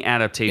any Yeah,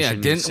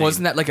 adaptation.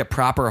 wasn't that like a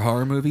proper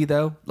horror movie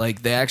though?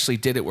 Like they actually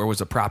did it where it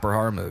was a proper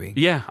horror movie.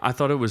 Yeah, I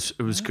thought it was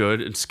good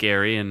and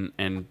scary and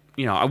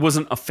you know, it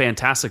wasn't a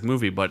fantastic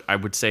movie, but I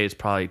would say it's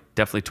probably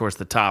definitely towards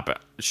the top. It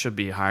should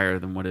be higher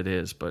than what it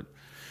is, but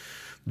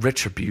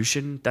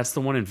Retribution, that's the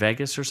one in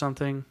Vegas or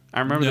something. I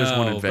remember there's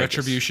one in Vegas.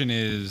 Retribution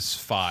is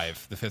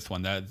 5, the 5th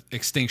one. That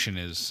Extinction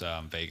is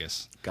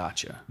Vegas.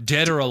 Gotcha.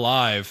 Dead or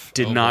Alive.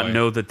 Did oh not boy.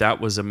 know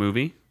that was a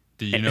movie.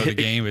 Did you know the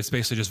game? It's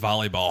basically just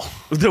volleyball.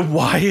 Then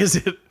why is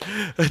it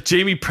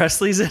Jamie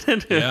Presley's in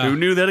it? Yeah. Who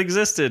knew that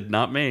existed?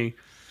 Not me.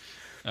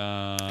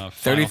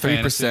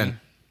 33%.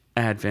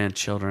 Advent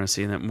Children. I've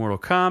seen that. Mortal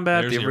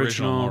Kombat, There's the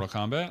original Mortal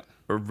Kombat.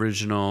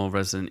 original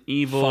Resident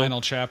Evil.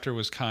 Final chapter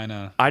was kind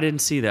of I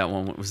didn't see that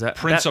one. What was that?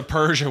 Prince that, of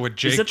Persia with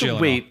Jake Is that the Gyllenhaal.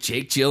 wait?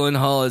 Jake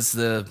Gyllenhaal is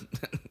the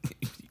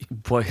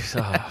Boy,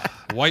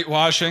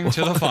 Whitewashing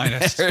to the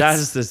finest. that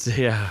is the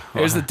yeah.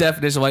 here's the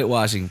definition of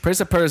whitewashing. Prince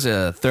of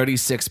Persia,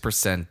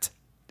 36%.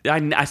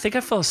 I think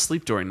I fell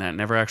asleep during that.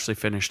 Never actually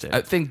finished it.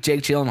 I think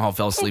Jake Gyllenhaal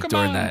fell asleep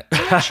during that.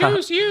 I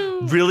choose you.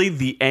 Really,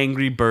 the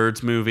Angry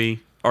Birds movie?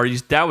 Are you?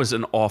 That was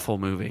an awful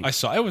movie. I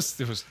saw it was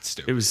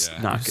stupid. It was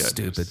yeah. not good.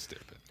 Stupid.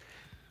 Stupid.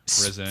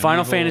 Resident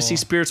Final Evil. Fantasy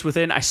Spirits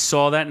Within. I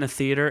saw that in the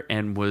theater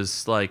and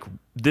was like,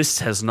 "This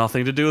has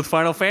nothing to do with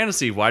Final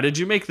Fantasy. Why did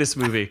you make this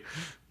movie?"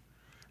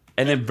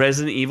 And then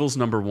Resident Evil's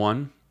number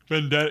 1.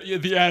 Vendetta, yeah,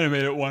 the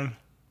animated one.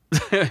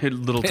 A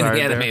little The tired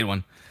there. animated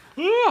one.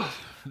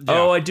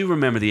 Oh, I do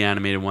remember the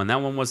animated one.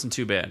 That one wasn't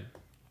too bad.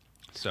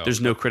 So There's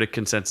no critic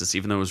consensus,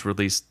 even though it was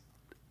released.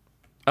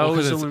 well, Oh,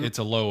 because it's only- it's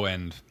a low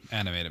end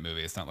animated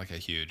movie. It's not like a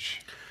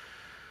huge.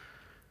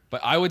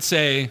 But I would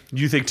say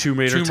You think Tomb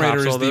Raider Tomb tops Raider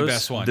is all the those?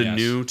 best one, The yes.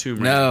 new Tomb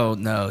Raider.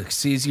 No.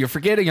 See, you're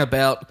forgetting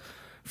about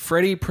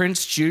Freddie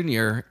Prinze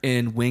Jr.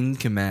 in Wing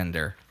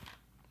Commander.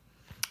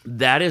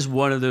 That is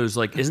one of those,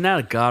 like, isn't that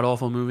a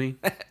god-awful movie?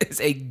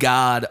 It's a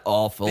god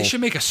awful, they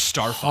should make a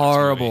Star Fox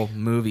horrible movie.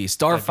 movie.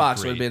 Star That'd be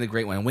Fox would have great. been a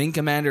great one. Wing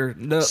Commander,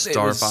 no.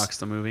 Star Fox,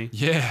 the movie.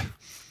 Yeah,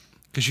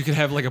 because you could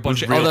have like a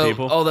bunch of real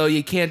people. Although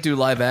you can't do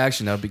live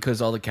action though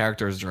because all the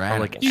characters are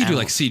animals. like You do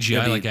like CGI,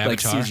 It'd be like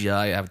Avatar.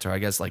 CGI Avatar, I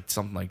guess, like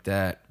something like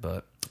that.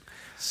 But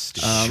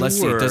let's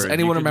see. Sure, Does you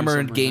anyone could do remember a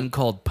something like game that.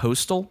 called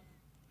Postal?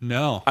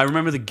 No, I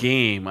remember the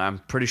game. I'm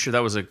pretty sure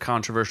that was a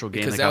controversial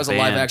game. Because that that was a got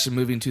live banned. action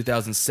movie in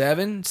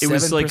 2007. It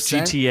was like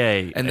 7%,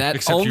 GTA. and that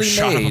except you only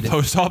shot up made a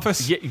post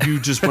office. Yeah, you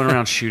just went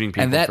around shooting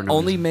people. and that for no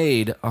only reason.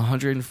 made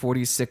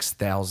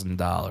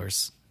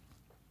 $146,000.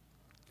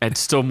 It's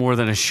still more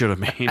than it should have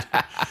made.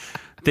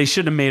 They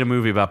should have made a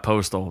movie about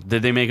Postal.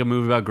 Did they make a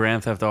movie about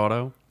Grand Theft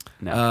Auto?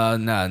 No.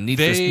 No, Need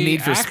They for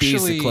Speed's the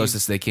actually-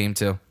 closest they came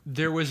to.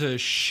 There was a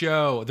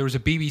show. There was a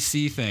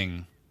BBC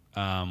thing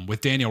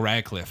with Daniel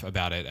Radcliffe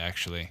about it.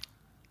 Actually,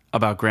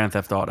 About Grand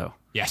Theft Auto,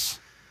 yes.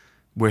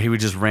 where he would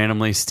just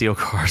randomly steal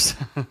cars.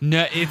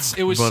 No, it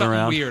was Run something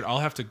around. weird. I'll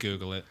have to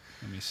Google it.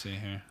 Let me see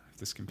here if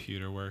this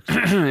computer works.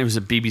 It was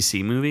a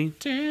BBC movie.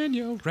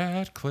 Daniel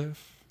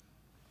Radcliffe.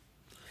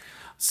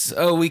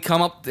 So we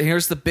come up.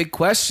 Here's the big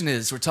question: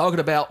 is we're talking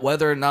about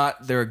whether or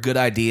not they're a good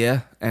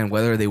idea and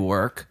whether they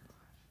work.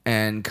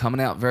 And coming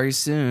out very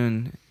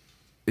soon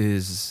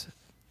is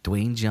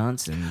Dwayne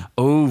Johnson.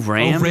 Oh,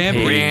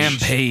 Rampage.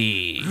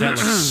 Rampage. That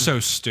looks so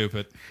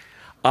stupid.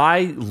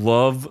 I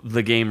love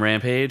the game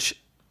Rampage,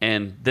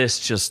 and this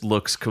just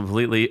looks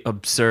completely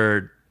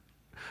absurd.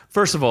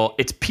 First of all,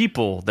 it's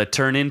people that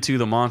turn into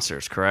the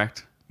monsters,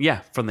 correct? Yeah,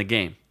 from the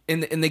game.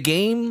 In the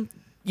game,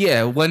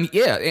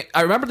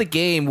 I remember the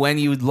game when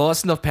you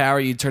lost enough power,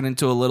 you turn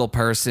into a little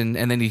person,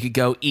 and then you could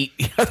go eat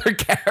the other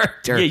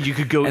character. Yeah, you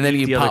could go and then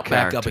eat you the other pop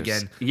back up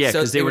characters. again. Yeah,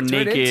 'cause they were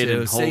turned naked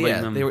and holding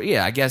them. They were,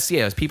 I guess,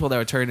 it was people that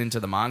were turned into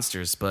the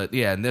monsters. But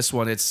yeah, in this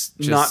one, it's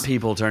just Not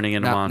people turning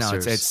into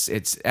monsters. No,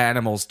 it's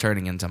animals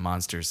turning into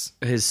monsters.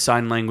 His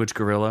sign language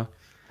gorilla.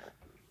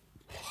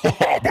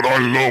 But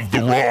I love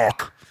The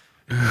Rock.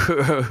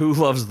 Who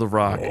loves The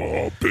Rock?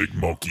 Oh, big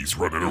monkeys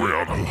running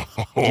around.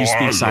 Oh, you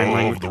speak I sign love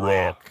language? The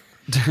Rock.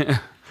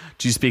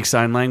 Do you speak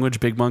sign language,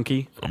 Big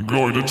Monkey? I'm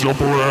going to jump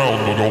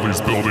around on all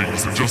these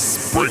buildings and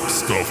just break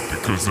stuff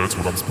because that's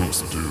what I'm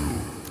supposed to do.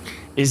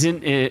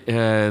 Isn't it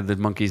the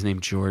monkey's name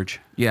George?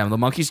 Yeah, the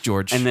monkey's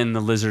George. And then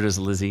the lizard is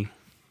Lizzie.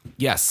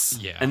 yes,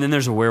 Yeah. And then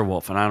there's a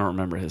werewolf, and I don't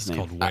remember his name.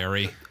 called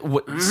Wary.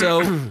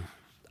 So,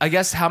 I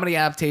guess how many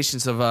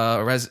adaptations of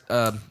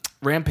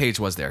Rampage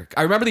was there?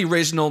 I remember the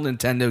original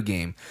Nintendo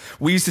game.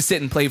 We used to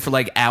sit and play for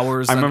like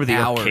hours. I remember on the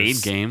hours.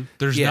 arcade game.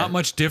 There's Yeah. not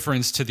much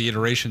difference to the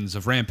iterations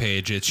of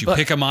Rampage. It's you But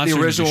pick a monster.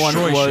 The original and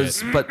one destroy was,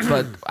 shit.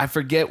 but I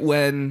forget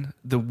when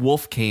the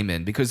wolf came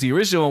in because the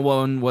original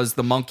one was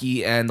the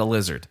monkey and the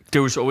lizard.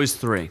 There was always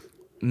 3.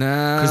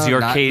 No, 'Cause the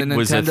not arcade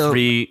was a Nintendo-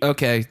 free-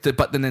 Okay,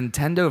 but the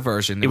Nintendo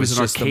version, It was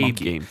an just the arcade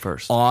monkey game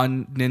first.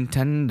 on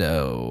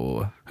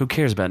Nintendo. Who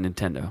cares about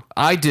Nintendo?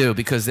 I do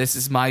because this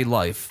is my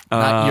life,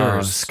 not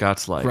yours.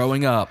 Scott's life.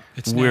 Growing up,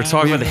 We're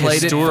talking we about the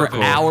played historical.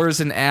 it for hours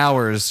and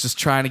hours, just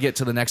trying to get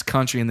to the next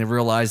country, and they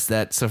realized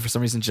that. So for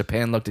some reason,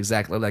 Japan looked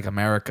exactly like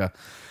America,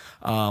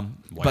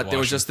 but there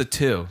was just the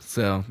two.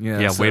 So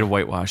Yeah, so way to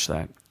whitewash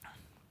that.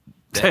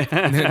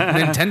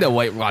 Nintendo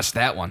whitewashed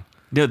that one.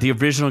 No, the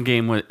original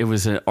game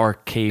was an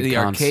arcade. The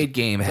arcade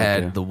game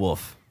had Okay. the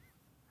wolf.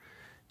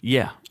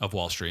 Yeah, Of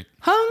Wall Street.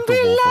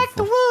 Hungry Wolf like of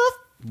the Wall- wolf.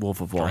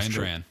 Wolf of Wall Duran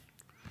Street.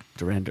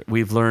 Duran.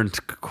 We've learned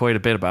quite a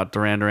bit about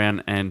Duran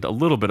Duran and a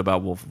little bit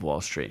about Wolf of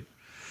Wall Street.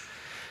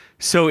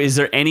 So, is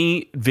there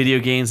any video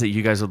games that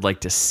you guys would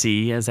like to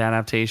see as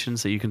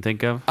adaptations that you can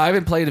think of? I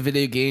haven't played a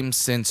video game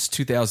since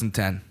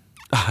 2010.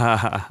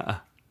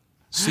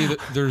 See,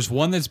 there's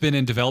one that's been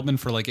in development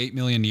for like 8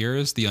 million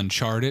years, the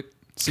Uncharted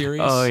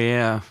series. Oh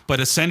yeah, But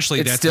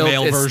essentially, It's that's still, the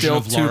male it's version still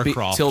of Lara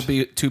Croft.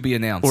 to be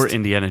announced. or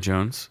Indiana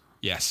Jones.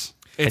 Yes.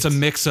 It's a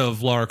mix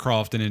of Lara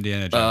Croft and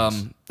Indiana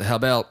Jones. How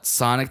about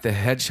Sonic the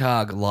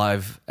Hedgehog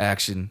live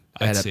action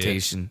I'd see it.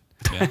 adaptation?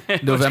 Yeah.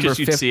 November Because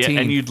you'd see it and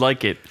 15th. you'd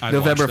like it. I'd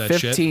November watch that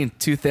shit. 15th,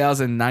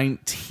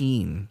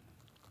 2019.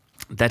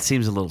 That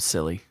seems a little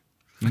silly.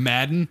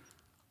 Madden,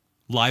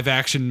 live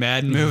action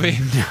Madden movie.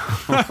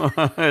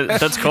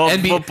 That's called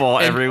football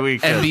every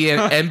week.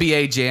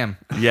 NBA Jam.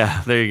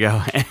 Yeah, there you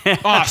go.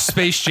 Oh,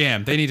 Space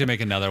Jam. They need to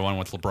make another one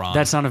with LeBron.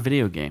 That's not a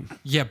video game.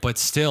 yeah, but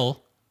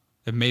still,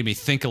 it made me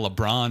think of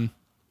LeBron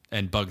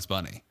and Bugs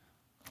Bunny.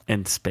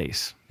 In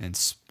space. And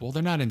well,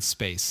 they're not in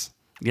space.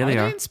 Yeah, they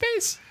are. in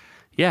space?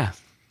 Yeah.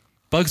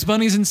 Bugs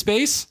Bunny's in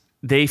space?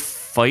 They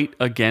fight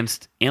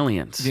against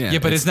aliens. Yeah,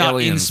 but it's not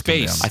in aliens come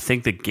space. down. I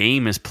think the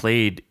game is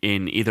played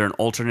in either an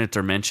alternate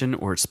dimension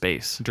or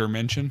space.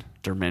 Dimension?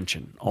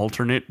 Dimension.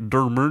 Alternate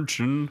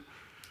dimension.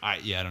 I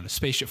don't know.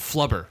 Spaceship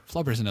Flubber.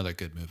 Flubber's another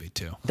good movie,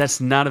 too.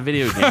 That's not a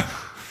video game.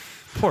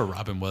 Poor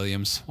Robin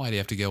Williams. Why do you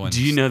have to go in?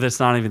 Do you know that's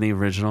not even the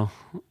original?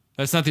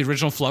 That's not the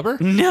original Flubber?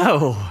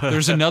 No.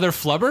 There's another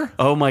Flubber?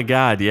 Oh my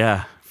God,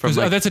 yeah. From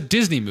like, That's a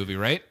Disney movie,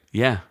 right?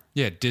 yeah.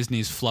 Yeah,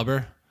 Disney's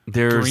Flubber.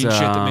 There's Green shit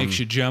that makes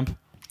you jump.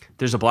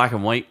 there's a black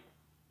and white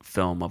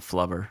film of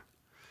Flubber.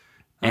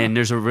 And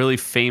there's a really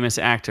famous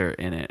actor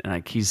in it. And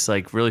like he's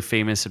like really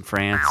famous in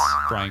France.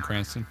 Bryan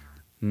Cranston.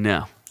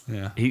 No.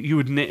 Yeah. You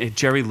would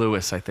Jerry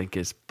Lewis, I think,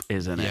 is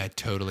in Yeah, I it.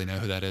 totally know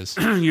who that is.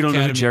 You don't know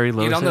who Academy- Jerry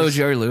Lewis You don't know who is?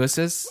 Jerry Lewis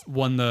is?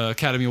 Won the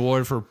Academy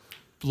Award for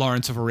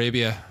Lawrence of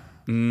Arabia.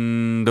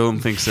 Don't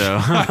think so.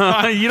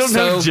 You don't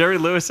know who So- Jerry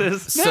Lewis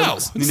is? No.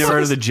 You never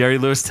heard of the Jerry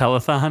Lewis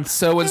telethon?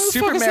 So when Who the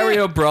Super fuck is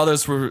Mario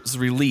Brothers was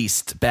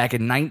released back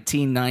in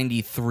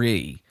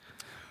 1993,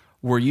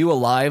 were you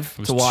alive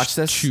I was to watch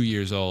this? 2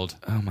 years old.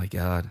 Oh my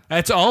God.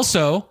 That's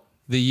also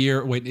the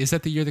year. Wait, is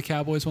that the year the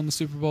Cowboys won the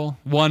Super Bowl?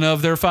 One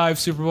of their 5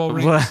 Super Bowl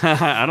rings.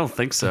 I don't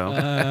think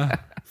so.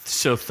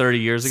 So 30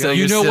 years ago? So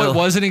You you're know still- what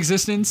was in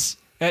existence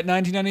at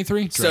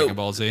 1993? Dragon So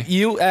Ball Z.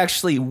 you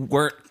actually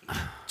weren't.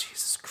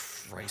 Jesus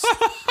Christ.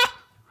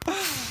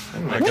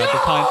 I got the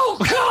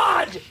pine-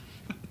 God!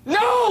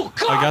 No!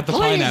 God, I got the please,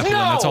 pineapple, no!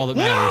 and that's all that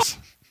matters.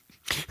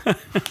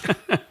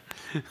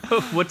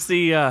 What's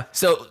the...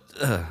 So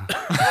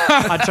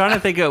I'm trying to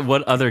think of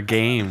what other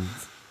game.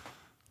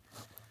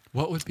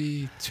 What would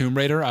be Tomb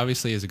Raider?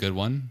 Obviously, is a good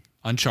one.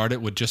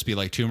 Uncharted would just be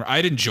like Tomb Raider.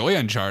 I'd enjoy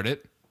Uncharted.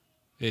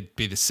 It'd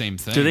be the same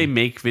thing. Do they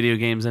make video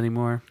games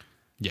anymore?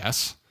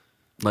 Yes.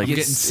 Like,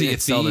 getting Sea of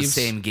it's all the Thieves.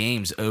 same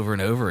games over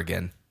and over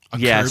again.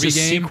 yeah, it's Kirby just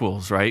game?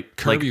 sequels, right?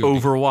 Kirby like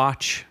would be-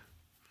 Overwatch.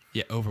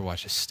 Yeah,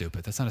 Overwatch is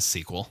stupid. That's not a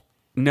sequel.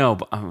 No,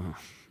 but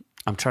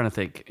I'm trying to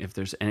think if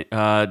there's any.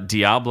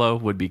 Diablo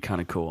would be kind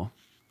of cool.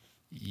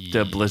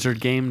 The Blizzard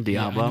game, Yeah, I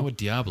Diablo. know what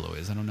Diablo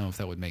is. I don't know if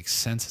that would make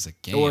sense as a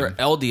game. Or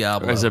El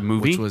Diablo. As a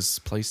movie? Which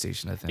was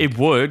PlayStation, I think. It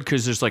would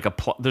because there's like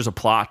there's a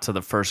plot to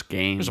the first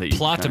game. There's that a you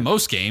plot to kinda-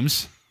 most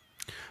games.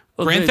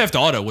 Well, Grand they- Theft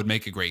Auto would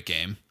make a great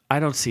game. I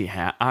don't see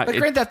how. but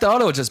Grand Theft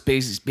Auto would just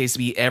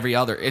basically every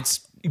other.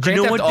 It's Grand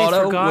know Theft what they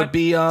Auto forgot? would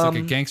be It's like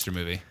a gangster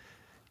movie.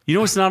 you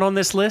know what's not on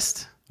this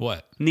list?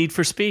 What? Need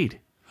for Speed.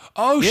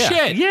 Oh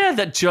shit! Yeah,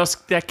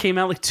 that came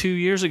out like 2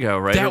 years ago,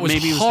 right? That Or was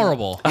maybe it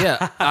horrible.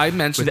 Yeah, I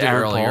mentioned With it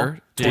Aaron earlier.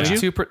 Paul? Did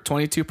you?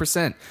 22%.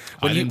 When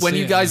I you didn't when see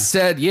you it, guys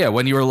yeah. said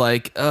when you were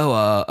like,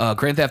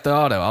 Grand Theft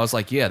Auto, I was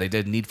like, yeah, they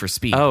did Need for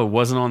Speed. Oh, it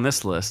wasn't on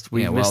this list.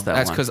 We yeah, well, missed that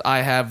that's one. because I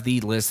have the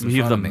list. In We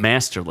have front the of me.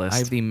 master list. I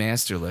have the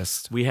master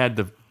list. We had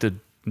the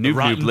noob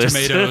Rotten noob list.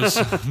 Tomatoes,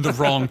 the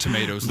wrong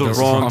tomatoes. the list.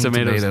 wrong wrong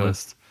tomatoes tomato.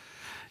 list.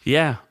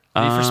 Yeah.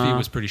 Need for Speed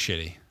was pretty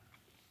shitty.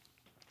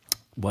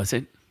 Was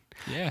it?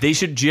 Yeah. They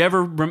should. Do you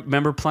ever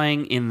remember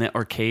playing in the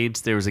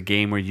arcades? There was a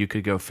game where you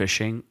could go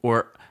fishing.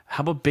 Or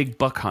how about Big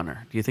Buck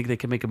Hunter? Do you think they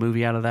could make a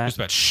movie out of that? It's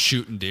about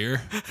shooting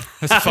deer.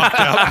 That's fucked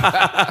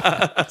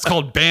up. It's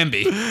called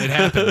Bambi. It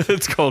happened.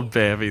 It's called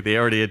Bambi. They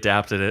already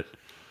adapted it.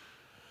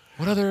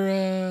 What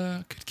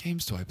other good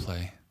games do I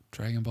play?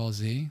 Dragon Ball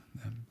Z.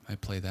 I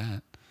play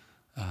that.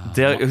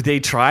 They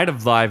tried a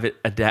live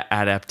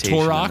adaptation.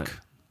 of Turok. it.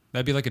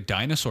 That'd be like a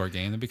dinosaur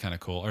game. That'd be kind of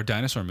cool. Or a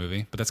dinosaur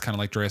movie, but that's kind of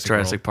like Jurassic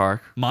Jurassic World.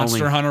 Park. Monster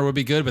Only- Hunter would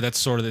be good, but that's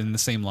sort of in the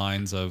same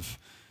lines of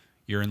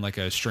you're in like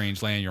a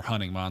strange land, you're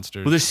hunting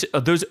monsters.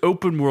 Well, those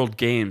open world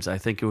games, I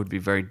think it would be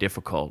very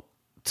difficult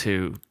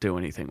to do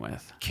anything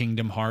with.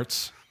 Kingdom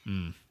Hearts.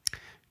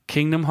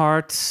 Kingdom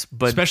Hearts,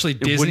 but Especially it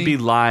Disney. wouldn't be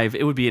live.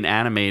 It would be an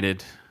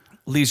animated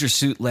Leisure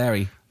Suit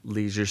Larry.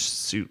 Leisure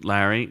Suit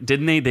Larry.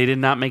 Didn't they? They did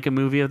not make a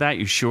movie of that.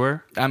 You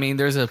sure? I mean,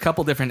 there's a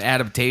couple different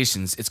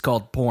adaptations. It's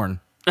called porn.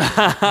 Oh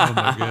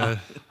my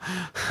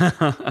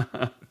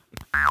god.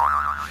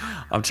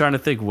 I'm trying to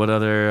think what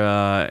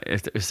other.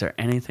 Is there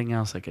anything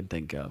else I could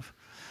think of?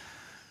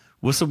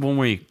 What's the one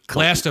where you?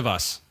 Last of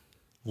Us.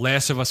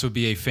 Last of Us would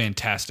be a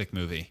fantastic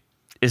movie.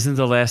 Isn't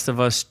The Last of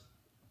Us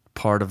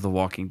part of The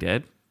Walking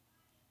Dead?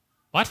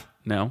 What?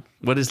 No.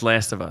 What is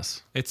Last of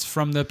Us? It's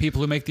from the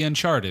people who make the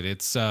Uncharted.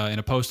 It's in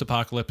a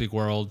post-apocalyptic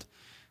world.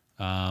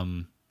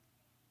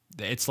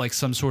 It's like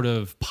some sort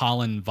of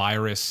pollen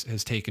virus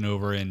has taken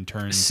over and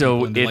turned So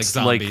people into it's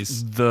like like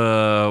zombies.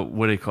 the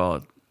what do you call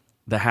it?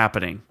 The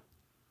Happening.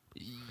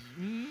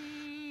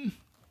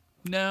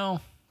 No.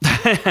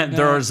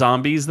 There are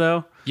zombies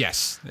though.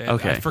 Yes.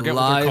 Okay. I forget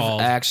what Live they're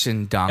called.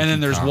 action Donkey And then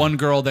there's Kong. one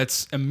girl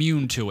that's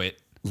immune to it.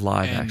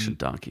 Live And- action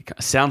Donkey Kong.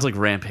 Sounds like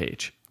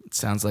Rampage. It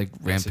sounds like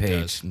Yes, it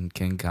Rampage does. and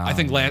King Kong. I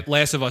think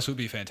Last of Us would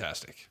be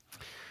fantastic.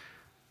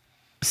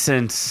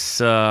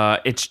 Since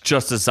it's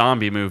just a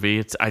zombie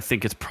movie, I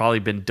think it's probably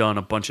been done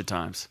a bunch of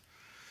times.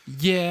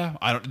 Yeah,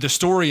 the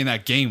story in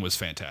that game was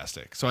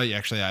fantastic. So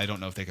I don't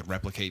know if they could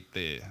replicate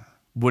the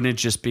Wouldn't it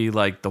just be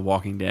like The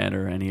Walking Dead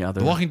or any other?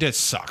 The Walking Dead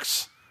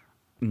sucks.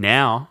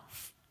 Now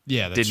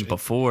Yeah, that's didn't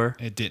before.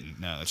 It didn't.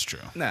 No, that's true.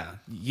 No,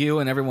 you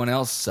and everyone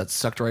else that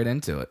sucked right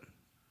into it.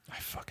 I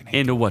fucking hate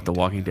Into what? The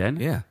Walking Dead?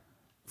 Yeah,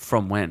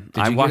 From when? Did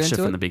I you get watched it into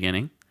from it? the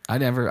beginning. I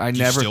never.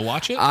 you still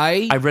watch it?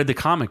 I read the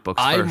comic books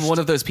I'm first. one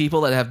of those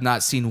people that have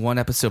not seen one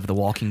episode of The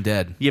Walking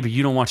Dead. Yeah, but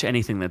you don't watch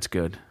anything that's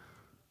good.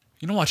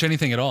 You don't watch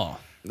anything at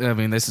all. I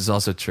mean, this is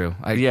also true.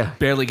 I Yeah.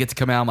 barely get to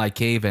come out of my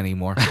cave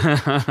anymore.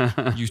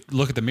 You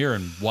look at the mirror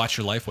and watch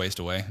your life waste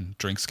away and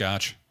drink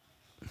scotch.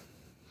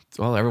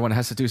 Well, everyone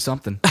has to do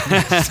something.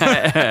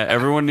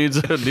 Everyone needs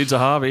a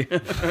hobby.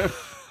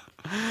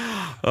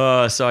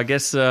 So I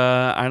guess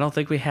I don't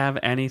think we have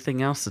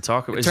anything else to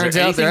talk about. Is turns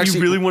there out there anything you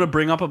actually really want to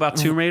bring up about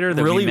Tomb Raider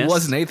that we really missed?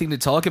 wasn't anything to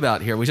talk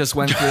about here. We just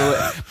went through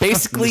it.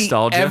 Basically,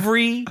 Nostalgia.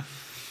 every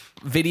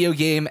video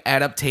game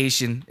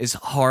adaptation is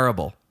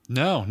horrible.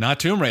 No, not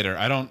Tomb Raider.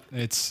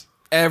 It's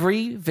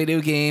Every video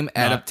game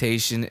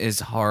adaptation is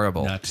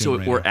horrible. not Tomb So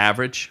Raider. or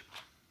average?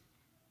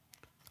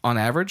 On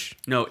average.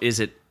 No, is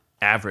it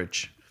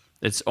average?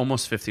 It's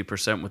almost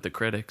 50% with the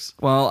critics.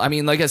 Well, I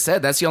mean, like I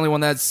said, that's the only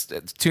one that's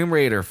Tomb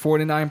Raider,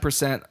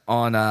 49%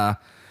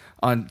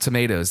 on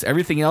tomatoes.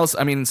 Everything else,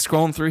 I mean,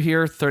 scrolling through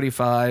here,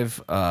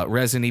 35.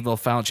 Resident Evil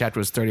Final Chapter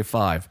was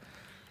 35.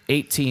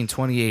 18,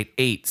 28,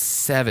 8,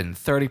 7,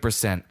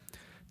 30%.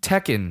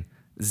 Tekken,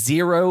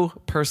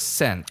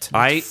 0%.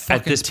 I at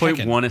fucking this point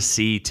Tekken. want to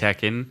see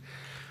Tekken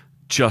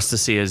just to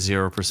see a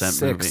 0%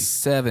 6, movie.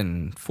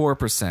 7,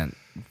 4%.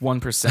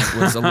 1%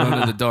 was Alone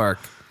in the Dark.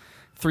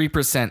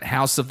 3%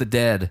 House of the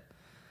Dead.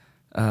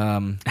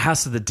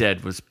 House of the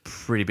Dead was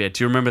pretty bad.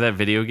 Do you remember that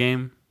video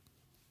game?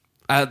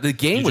 The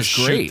game You was just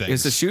shoot great. things.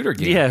 It's a shooter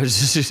game. Yeah, it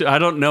was just, I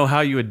don't know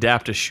how you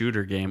adapt a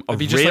shooter game. A It'd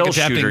be just real like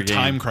adapting shooter game.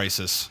 Time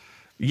Crisis.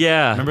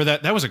 Yeah. Remember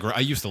that? That was a great. I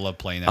used to love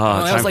playing that.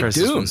 Well, that Time was like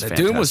Crisis Doom. was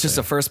Doom was just fantastic.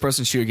 a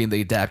first-person shooter game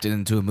they adapted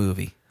into a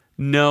movie.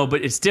 No,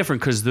 but it's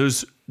different because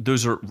those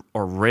are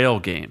rail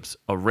games.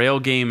 A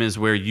rail game is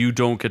where you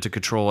don't get to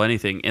control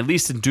anything. At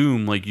least in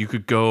Doom, like you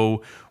could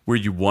go where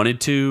you wanted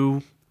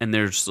to, and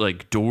there's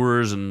like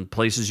doors and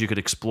places you could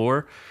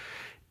explore.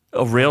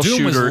 A rail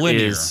Doom was shooter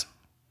linear. is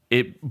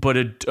it, but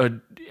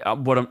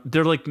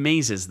they're like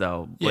mazes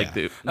though. Like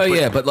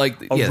Yeah. But like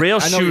a rail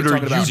I know what you're shooter,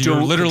 talking about. you You're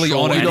don't literally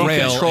control on a anything.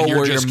 rail control and you're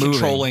where just you're moving.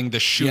 controlling the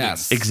shooting.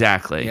 Yes.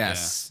 Exactly.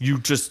 Yes. You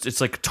just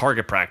it's like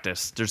target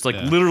practice. There's like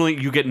literally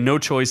you get no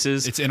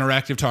choices. It's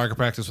interactive target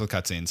practice with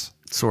cutscenes.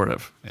 Sort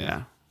of.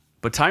 Yeah.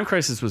 But Time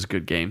Crisis was a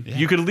good game.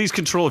 You could at least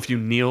control if you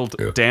kneeled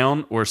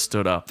down or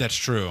stood up. That's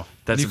true.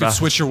 That's you could about-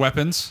 switch your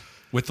weapons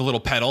with the little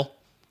pedal.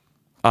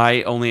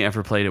 I only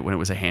ever played it when it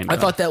was a handgun.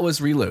 I thought that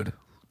was reload.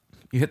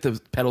 You hit the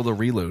pedal to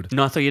reload.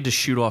 No, I thought you had to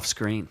shoot off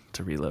screen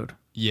to reload.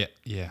 Yeah.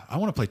 I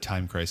want to play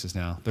Time Crisis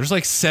now. There's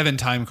like 7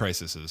 Time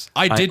Crises.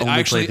 I did only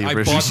actually. played the I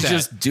original. bought We should that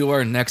just do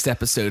our next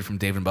episode from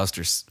Dave and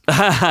Buster's. for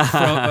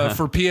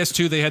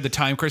PS2. They had the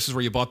Time Crisis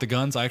where you bought the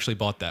guns. I actually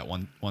bought that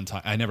one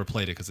time. I never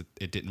played it because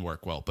it didn't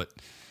work well, but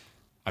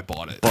I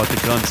bought it. Bought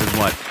the guns and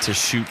what? To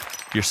shoot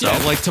yourself?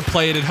 Yeah, like to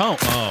play it at home.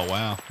 Oh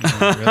wow!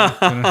 No,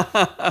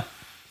 really?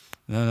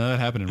 No, that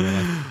happened in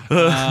real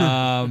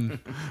life.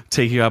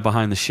 Take you out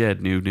behind the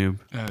shed, noob.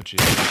 Oh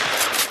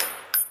jeez.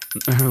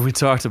 We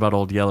talked about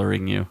old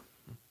yellering you.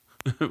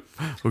 We're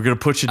going to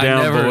put you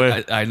down,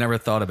 boy. I never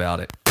thought about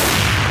it.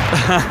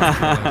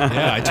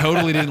 Yeah, I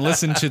totally didn't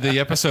listen to the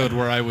episode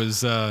where I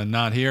was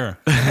not here.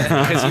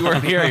 Because you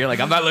weren't here. You're like,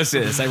 I'm not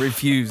listening to this. I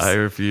refuse. I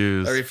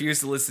refuse. I refuse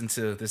to listen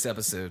to this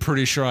episode.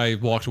 Pretty sure I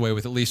walked away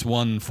with at least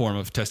one form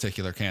of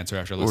testicular cancer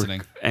after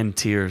listening. And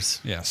tears.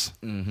 Yes.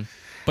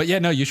 But yeah,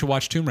 no, you should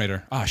watch Tomb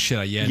Raider. Oh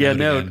shit, Yeah,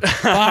 no. Again.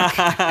 Fuck.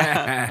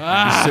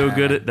 You're so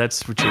good at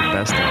that's what you're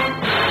best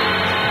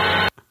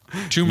at.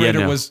 Tomb Yeah, Raider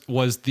no.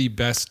 was the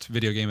best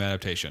video game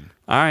adaptation.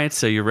 All right,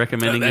 so you're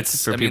recommending it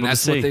for people that's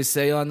to see. what they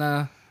say on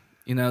the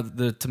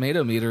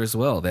tomato meter as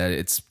well. That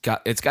it's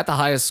got the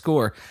highest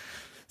score.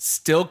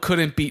 Still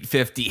couldn't beat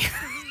 50.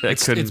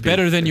 That It's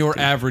better than your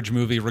average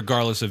movie,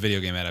 regardless of video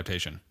game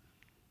adaptation.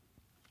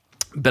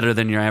 better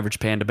than your average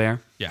panda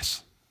bear.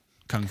 Yes,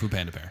 Kung Fu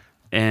Panda Bear.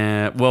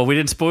 And well, we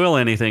didn't spoil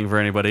anything for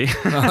anybody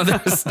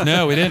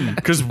No, we didn't.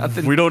 because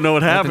we don't know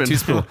what happened. too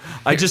spoil-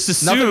 I just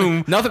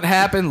assume nothing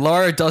happened.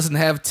 Laura doesn't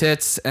have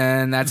tits,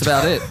 and that's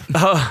about it.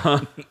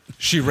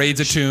 She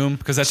raids a tomb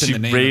because that's she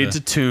in the name. raids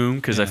of a tomb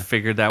because I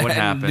figured that would And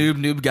happen.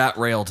 Noob got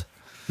railed.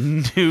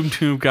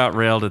 Noob got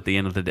railed at the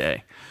end of the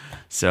day.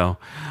 So,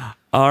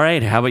 all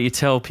right, how about you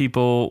tell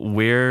people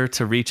where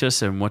to reach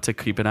us and what to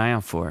keep an eye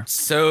out for?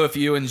 So if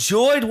you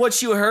enjoyed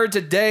what you heard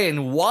today,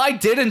 and why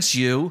didn't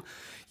you?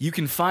 You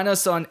can find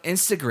us on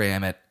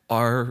Instagram at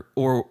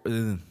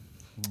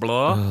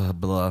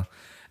Blah.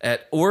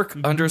 at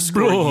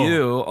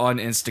orc_u on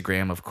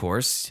Instagram, of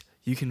course.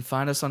 You can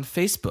find us on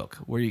Facebook,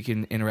 where you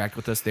can interact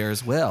with us there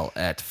as well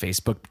at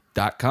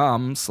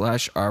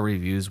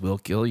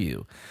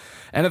facebook.com/ourreviewswillkillyou.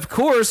 And of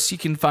course, you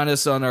can find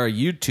us on our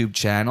YouTube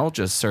channel.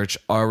 Just search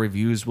Our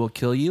Reviews Will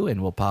Kill You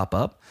and we'll pop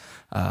up.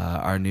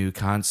 Our new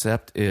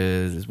concept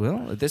is,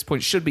 well, at this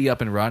point, should be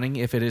up and running.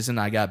 If it isn't,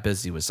 I got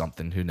busy with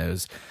something. Who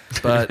knows?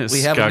 But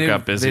we have Scott a new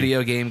got busy.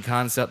 video game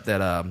concept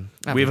that...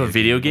 We have a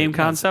video game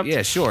concept?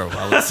 Yeah, sure.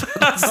 Well,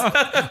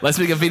 let's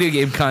make a video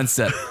game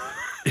concept.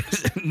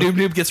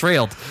 Noob gets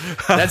railed.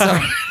 That's our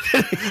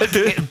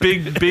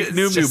big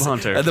noob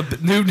hunter. The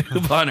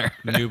noob hunter.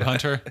 Noob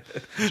Hunter,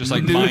 just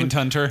like Mind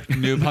Hunter,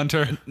 Noob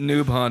Hunter.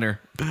 Noob hunter.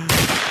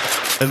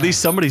 At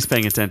least somebody's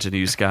paying attention to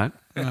you, Scott.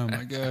 Oh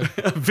my god.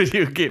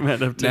 Video game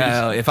adaptation.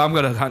 No, if I'm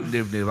gonna hunt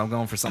noob, I'm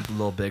going for something a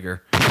little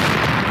bigger.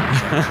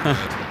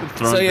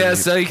 Throwing So yeah,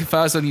 grenades. so you can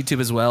find us on YouTube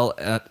as well.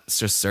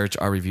 Just search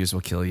Our Reviews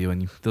Will Kill You,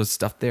 and there's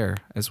stuff there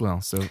as well.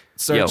 So Yeah,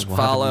 search, we'll have a new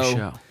follow,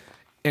 show.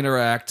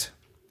 interact.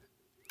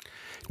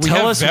 We Tell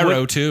have us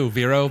Vero what- too.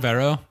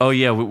 Vero. Oh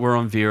yeah, we're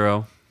on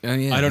Vero.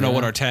 Yeah, I don't know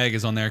what our tag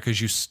is on there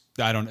because you. It's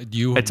run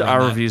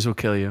Our that. Reviews Will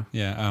Kill You.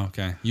 Yeah. Oh,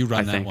 okay. You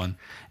run I that think. one.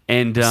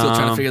 And Still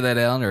trying to figure that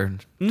out, or do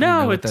you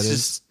know no, what that it's is?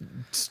 just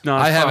it's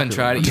not. I haven't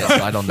popular. tried it yet,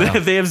 so I don't know.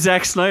 They have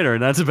Zack Snyder,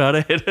 and that's about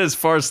it as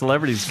far as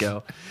celebrities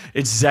go.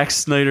 It's Zack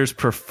Snyder's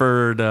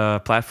preferred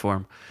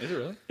platform. Is it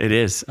really? It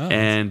is. Oh.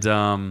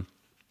 And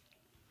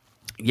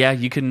yeah,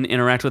 you can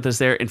interact with us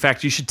there. In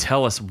fact, you should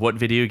tell us what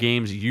video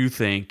games you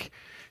think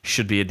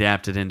should be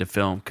adapted into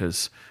film,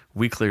 because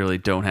we clearly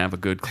don't have a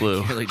good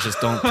clue. Really,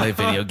 just don't play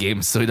video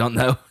games, so we don't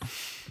know.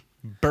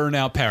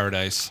 Burnout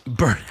Paradise.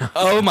 Burnout.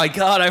 Oh my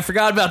god, I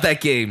forgot about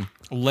that game.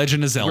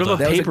 Legend of Zelda. What about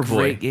That was a Paperboy?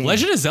 great game.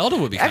 Legend of Zelda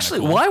would be kinda Actually,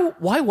 cool.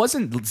 why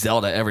wasn't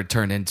Zelda ever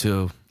turned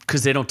into?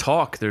 Because they don't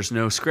talk. There's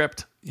no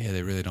script. Yeah,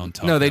 they really don't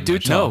talk. No, they that do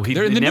much. talk. No,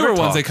 They're in the never newer ones.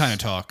 talks. They kind of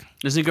talk.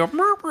 Does he go?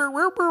 "Merp, merp,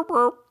 merp, merp,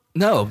 merp"?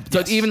 No,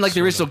 but Yes, even like the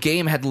sorta. original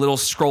game had little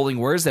scrolling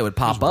words that would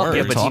pop Those up. words.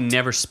 Yeah, that but he talked.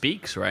 never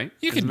speaks, right?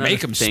 You Isn't can that make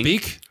a them thing?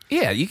 speak.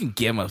 Yeah, you can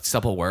give him a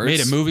couple words. Made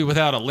a movie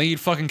without a lead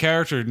fucking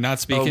character not Oh,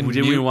 speaking.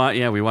 did we mute. watch?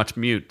 Yeah, we watched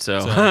Mute.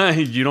 So,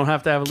 you don't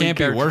have to have a lead Can't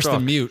be character worse talk.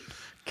 than mute.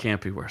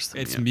 Can't be worse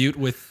than It's Mute. mute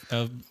with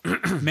a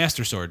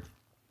Master Sword.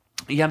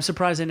 Yeah, I'm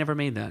surprised they never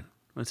made that.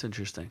 That's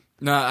interesting.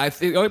 No, I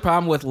think the only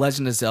problem with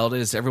Legend of Zelda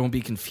is everyone would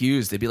be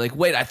confused. They'd be like,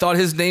 "Wait, I thought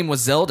his name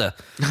was Zelda."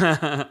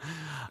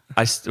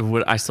 I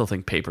still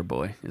think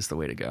Paperboy is the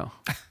way to go.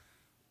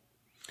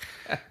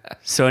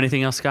 So,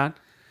 anything else, Scott?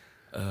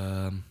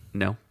 No.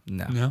 No,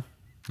 No.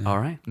 All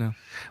right. no.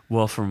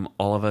 Well, from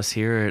all of us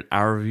here at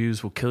Our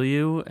Reviews Will Kill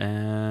You,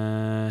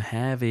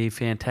 have a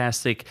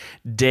fantastic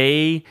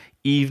day,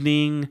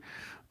 evening,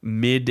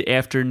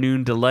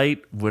 mid-afternoon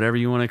delight, whatever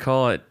you want to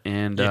call it.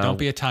 And Yeah, don't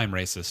be a time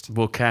racist.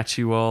 we'll catch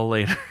you all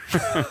later.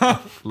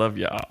 Love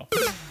y'all.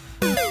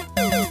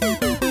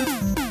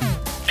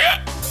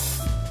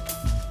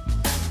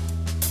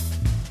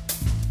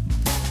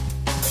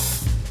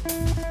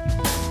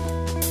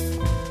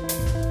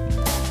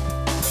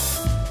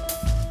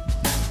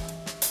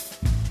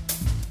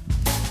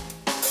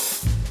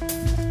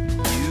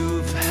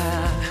 You've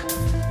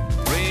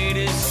had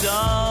greatest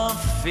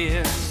of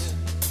fears.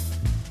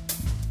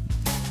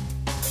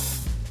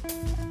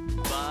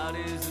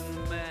 Bodies